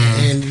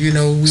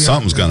 And,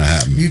 something's going to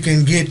happen. You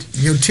can get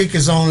your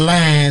tickets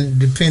online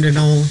depending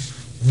on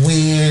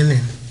when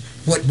and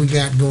what we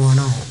got going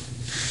on.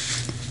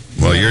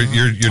 Well, you're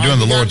doing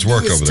the Lord's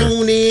work over there.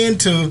 Tune in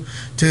to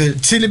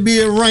Chili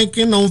Beer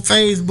Ranking on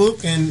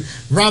Facebook and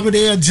Robert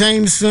L.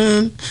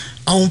 Jameson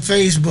on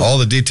Facebook. All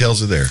the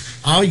details are there.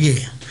 Oh,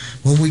 yeah.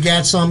 When we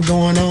got something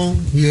going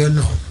on, you'll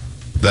know.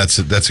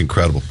 That's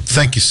incredible.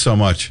 Thank you so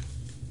much.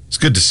 It's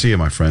good to see you,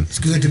 my friend. It's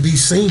good to be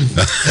seen.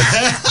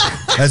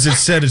 As it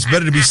said, it's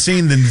better to be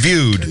seen than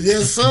viewed.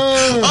 Yes, sir.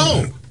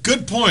 Oh,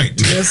 good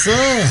point. Yes,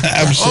 sir.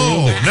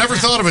 Absolutely. Oh, never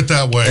thought of it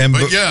that way. And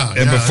but yeah.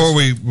 And before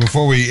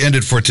we end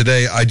it for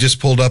today, I just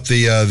pulled up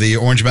the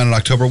Orange Mountain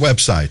October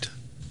website,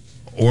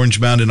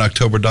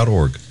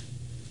 orangemountainoctober.org.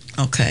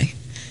 Okay.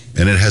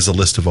 And it has a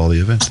list of all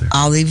the events there.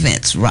 All the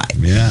events, right.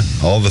 Yeah,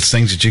 all the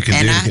things that you can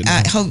do. And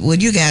I hope,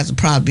 you guys will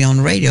probably be on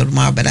the radio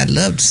tomorrow, but I'd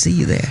love to see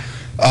you there.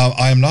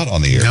 I am not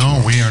on the air. No,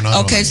 tomorrow. we are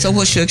not. Okay, so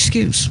what's your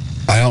excuse?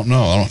 I don't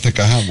know. I don't think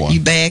I have one.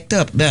 You backed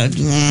up.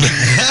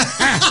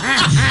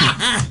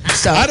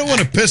 So I don't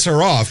want to piss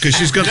her off because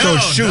she's going to throw a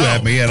shoe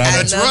at me. And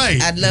That's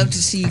right. I'd love to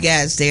see you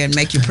guys there and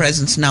make your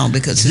presence known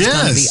because it's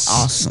going to be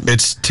awesome.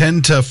 It's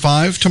 10 to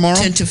 5 tomorrow?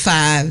 10 to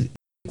 5.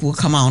 We'll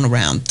come on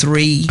around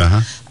 3.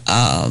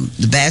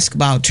 The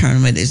basketball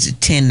tournament is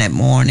at 10 that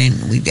morning.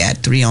 We've got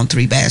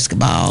 3-on-3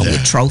 basketball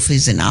with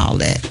trophies and all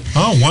that.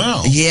 Oh,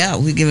 wow. Yeah,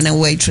 we're giving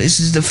away. This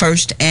is the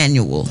first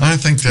annual. I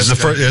think that's the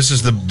first. This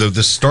is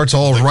this starts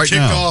all right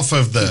now. Kickoff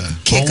of the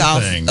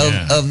whole thing,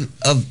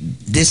 of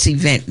this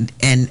event,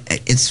 and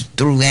it's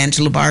through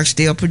Angela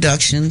Barksdale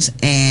Productions.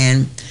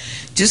 And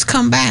just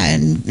come by,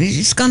 and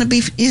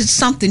it's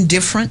something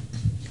different,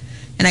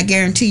 and I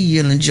guarantee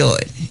you'll enjoy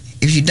it.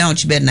 If you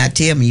don't, you better not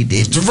tell me you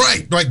didn't.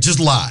 Right. Just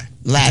lie.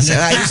 I've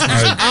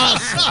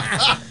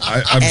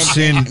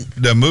seen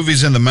the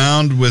movies in the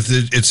Mound with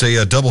it's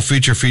a double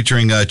feature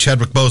featuring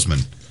Chadwick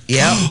Boseman.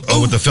 Yeah.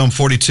 With the film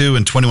 42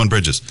 and 21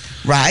 Bridges.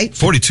 Right.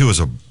 42 is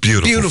a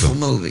beautiful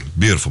movie.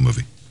 Beautiful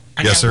movie.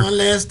 I Yes, got sir. one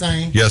last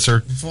thing. Yes,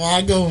 sir. Before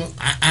I go,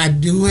 I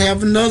do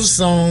have another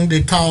song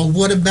they call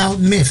 "What About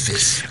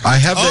Memphis." I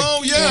have that.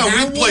 Oh yeah, And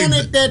I we played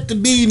wanted that to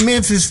be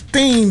Memphis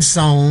theme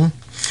song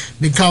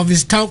because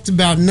it's talked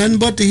about nothing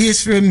but the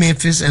history of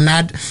Memphis, and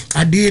I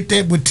did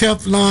that with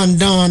Teflon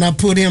Don. I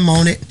put him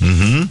on it,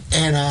 and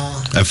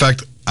In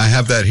fact, I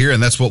have that here,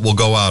 and that's what we'll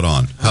go out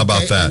on. How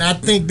about that? And I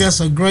think that's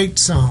a great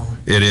song.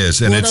 It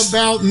is, and What it's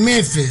about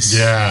Memphis?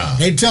 Yeah.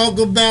 They talk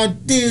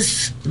about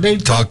this. They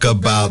talk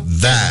about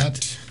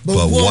that.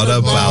 But what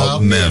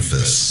about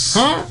Memphis?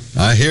 Huh?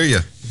 I hear you.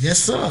 Yes,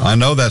 sir. I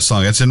know that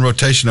song. It's in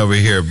rotation over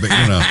here, but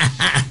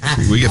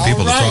we get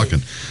people to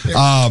talking.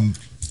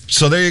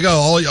 So there you go.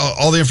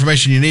 All the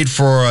information you need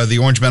for the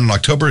Orange Man in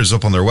October is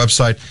up on their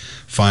website.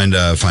 Find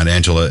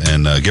Angela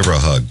and give her a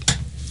hug.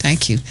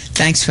 Thank you.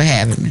 Thanks for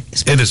having me.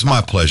 It is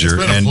my pleasure. It's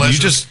been a and pleasure. you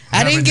just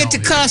I didn't get to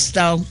cuss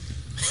though.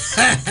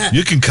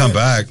 You can come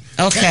back.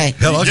 Okay.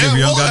 Hell, I'll give you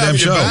your own goddamn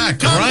show. Come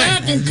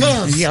back and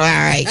come. Yeah, all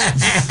right.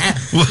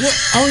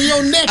 On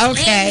your next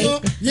Okay.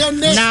 your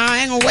next. No, I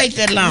ain't gonna wait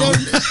that long.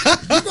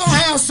 You're going to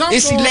have something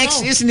It's going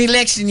election. on. It's an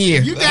election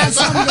year. You got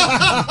something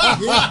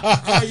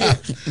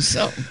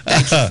So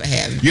thank you for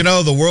having me. You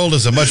know, the world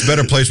is a much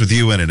better place with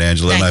you in it,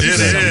 Angela. And Thank I you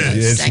think so much.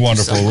 it's Thank you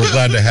wonderful. so We're much.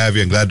 glad to have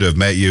you and glad to have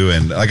met you.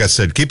 And like I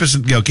said, keep us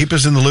in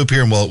the loop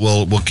here, and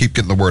we'll keep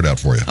getting the word out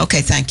for you.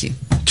 Okay, thank you.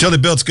 Chili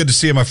Bill, it's good to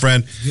see you, my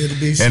friend. Good to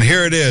be And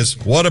here it is.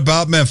 What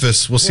about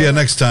Memphis? We'll see you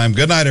next time.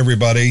 Good night,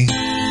 everybody.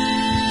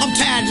 I'm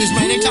tired of this,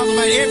 man. They talk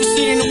about every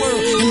city in the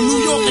world. In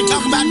New York, they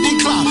talk about Dick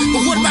Clark.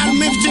 But what about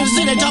Memphis,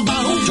 Tennessee? They talk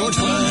about who? George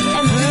Floyd. You know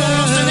what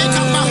I'm saying? They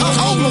talk about Hulk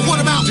Hogan. But what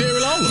about Jerry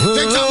Lawler?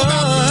 They talk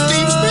about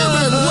Steve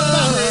Spielberg. But what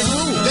about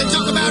they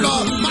talk about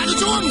Michael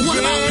Jordan? What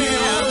about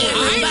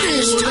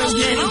Irish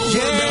talking?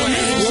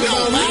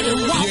 Nobody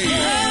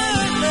walking.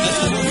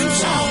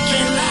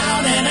 Talking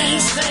loud and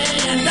ain't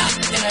saying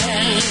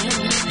nothing.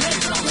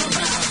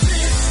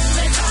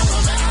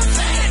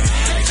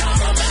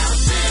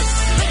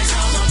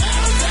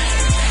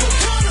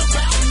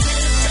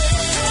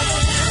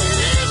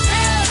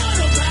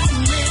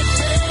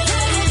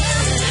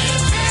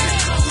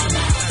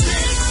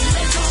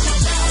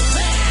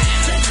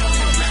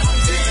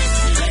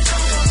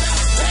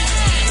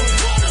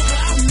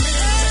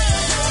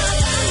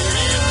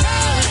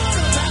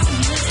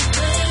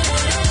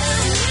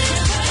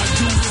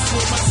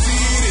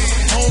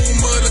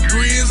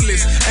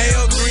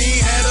 Al Green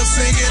had us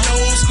singing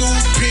old school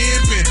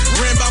pimpin',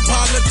 ran by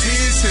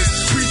politicians,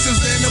 preachers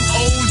and them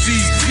OGs.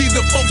 He's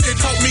the folks that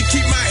taught me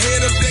keep my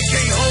head up, they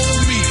can't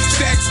hold me.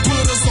 Stacks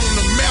put us on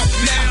the map,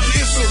 now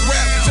it's a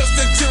rap.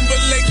 Justin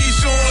Timberlake, he's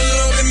showing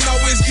love and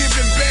always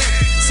giving back.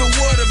 So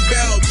what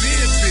about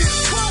Memphis?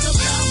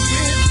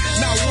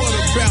 Now what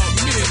about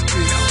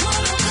Memphis?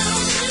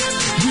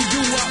 We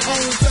do our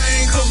own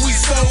thing cause we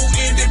so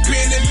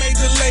independent.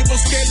 Major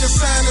labels scared to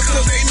sign us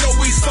cause they know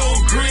we so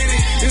gritty.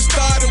 It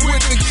started with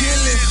the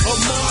killing of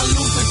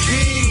Martin Luther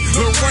King.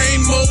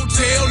 Lorraine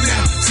Motel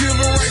now,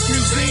 Civil Rights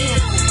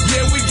Museum.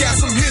 Yeah, we got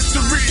some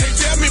history. They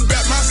tell me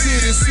about my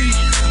city, see.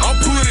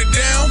 I'll put it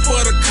down for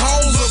the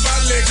cause of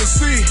our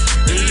legacy.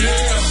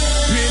 Yeah,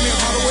 Penny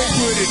Hardaway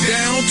put it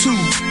down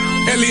too.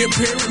 Elliot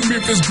Perry,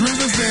 Memphis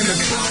Grizzlies, and the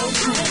Cloud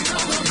Crew.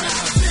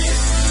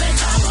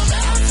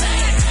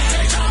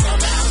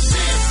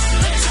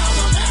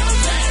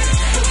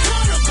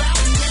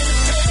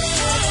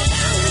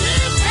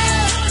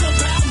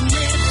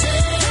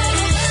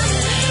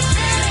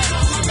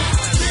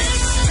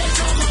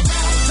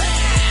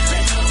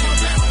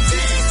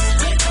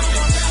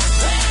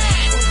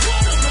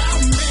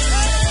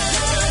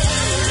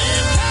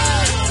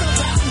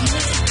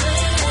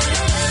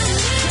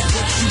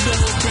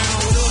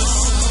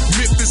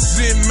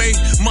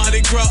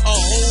 Mardi Gras a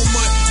whole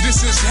month.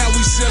 This is how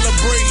we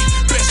celebrate.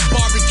 Best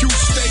barbecue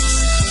steaks,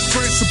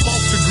 fresh up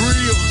off the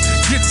grill.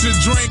 Get your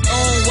drink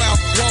on while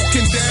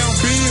walking down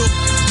Bill.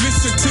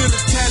 Listen to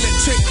the talent,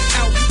 check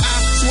out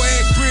our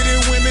swag. Pretty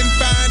women,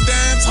 fine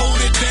dimes,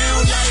 hold it down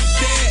like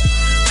that.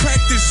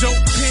 Practice your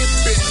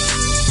pimping.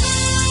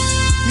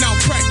 Now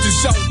practice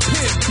your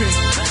pimping.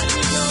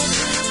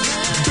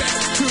 Back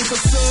to the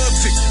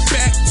subject,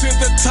 back to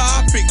the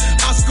topic.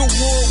 Oscar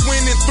Award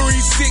winning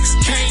 3-6,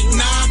 can't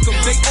knock them.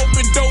 They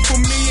open door for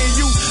me and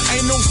you,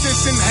 ain't no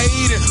sense in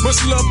hating. Much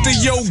love to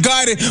Yo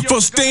Gotti for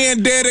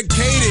staying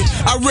dedicated.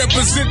 I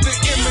represent the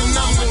M and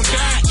I'm gon'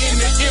 die in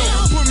the M.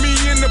 Put me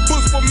in the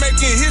books for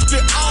making history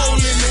all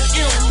in the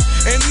M.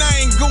 And I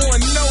ain't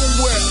going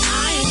nowhere.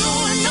 I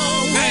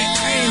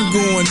ain't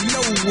going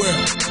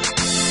nowhere.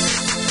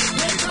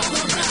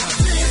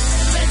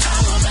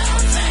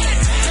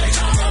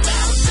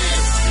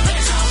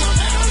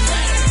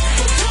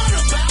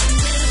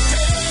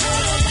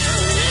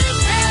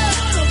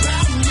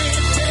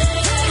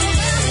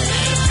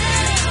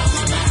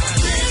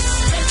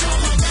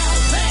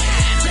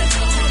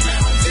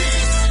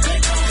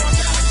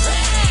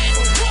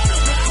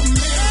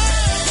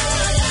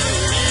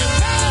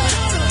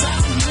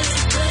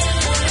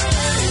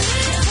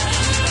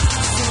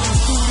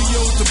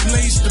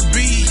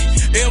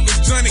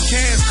 Johnny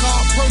Cash,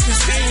 Carl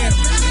Perkins, and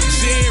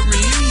Jerry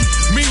Lee,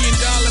 $1 Million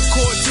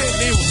Quartet,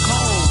 they were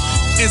called.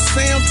 And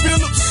Sam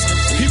Phillips,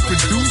 he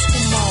produced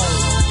them all.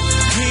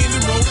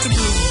 Candy wrote the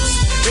blues.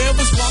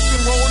 Elvis walked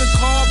and rolled a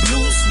car,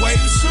 blue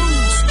suede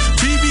shoes.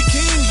 B.B.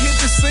 King hit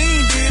the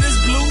scene, did his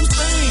blues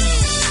thing.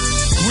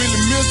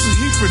 Willie Milton,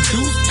 he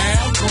produced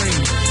Al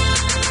Green.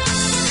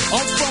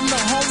 I'm from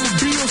the home of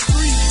Beale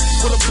Street,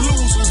 where the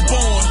blues was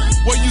born.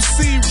 Where you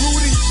see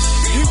Rudy,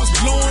 he was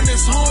blowing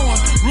his horn.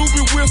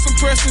 Ruby Wilson,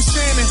 Preston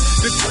Shannon,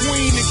 the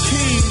queen and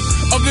king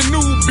of the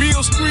new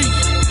Beale Street.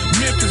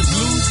 Memphis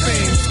blues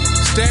fans.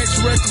 Stax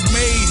Records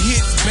made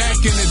hits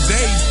back in the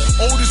day.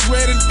 Otis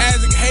Redding,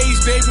 Isaac Hayes,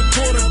 David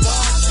Porter,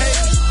 Bob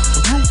Hayes,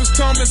 Rufus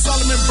Thomas,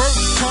 Solomon Burke,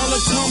 Carla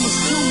Thomas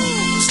too.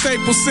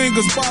 Staple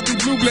singers, Bobby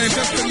Blue Bland,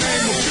 that's the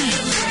name of it.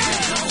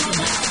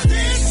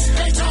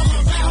 They talk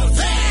about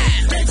this,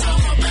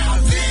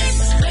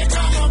 they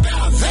talk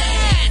about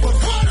that. But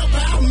what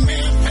about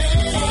Memphis?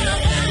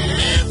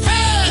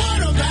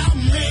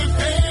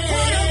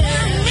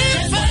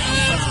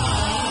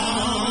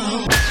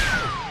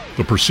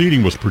 The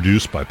proceeding was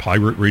produced by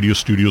Pirate Radio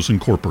Studios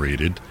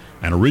Incorporated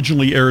and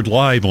originally aired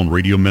live on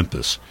Radio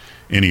Memphis.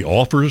 Any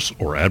offers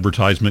or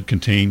advertisement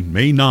contained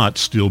may not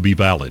still be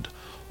valid.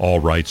 All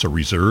rights are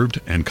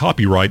reserved and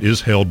copyright is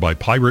held by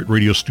Pirate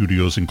Radio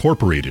Studios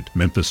Incorporated,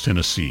 Memphis,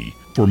 Tennessee.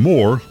 For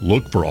more,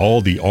 look for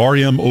all the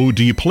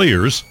RMOD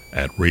players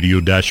at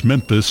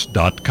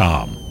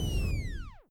radio-memphis.com.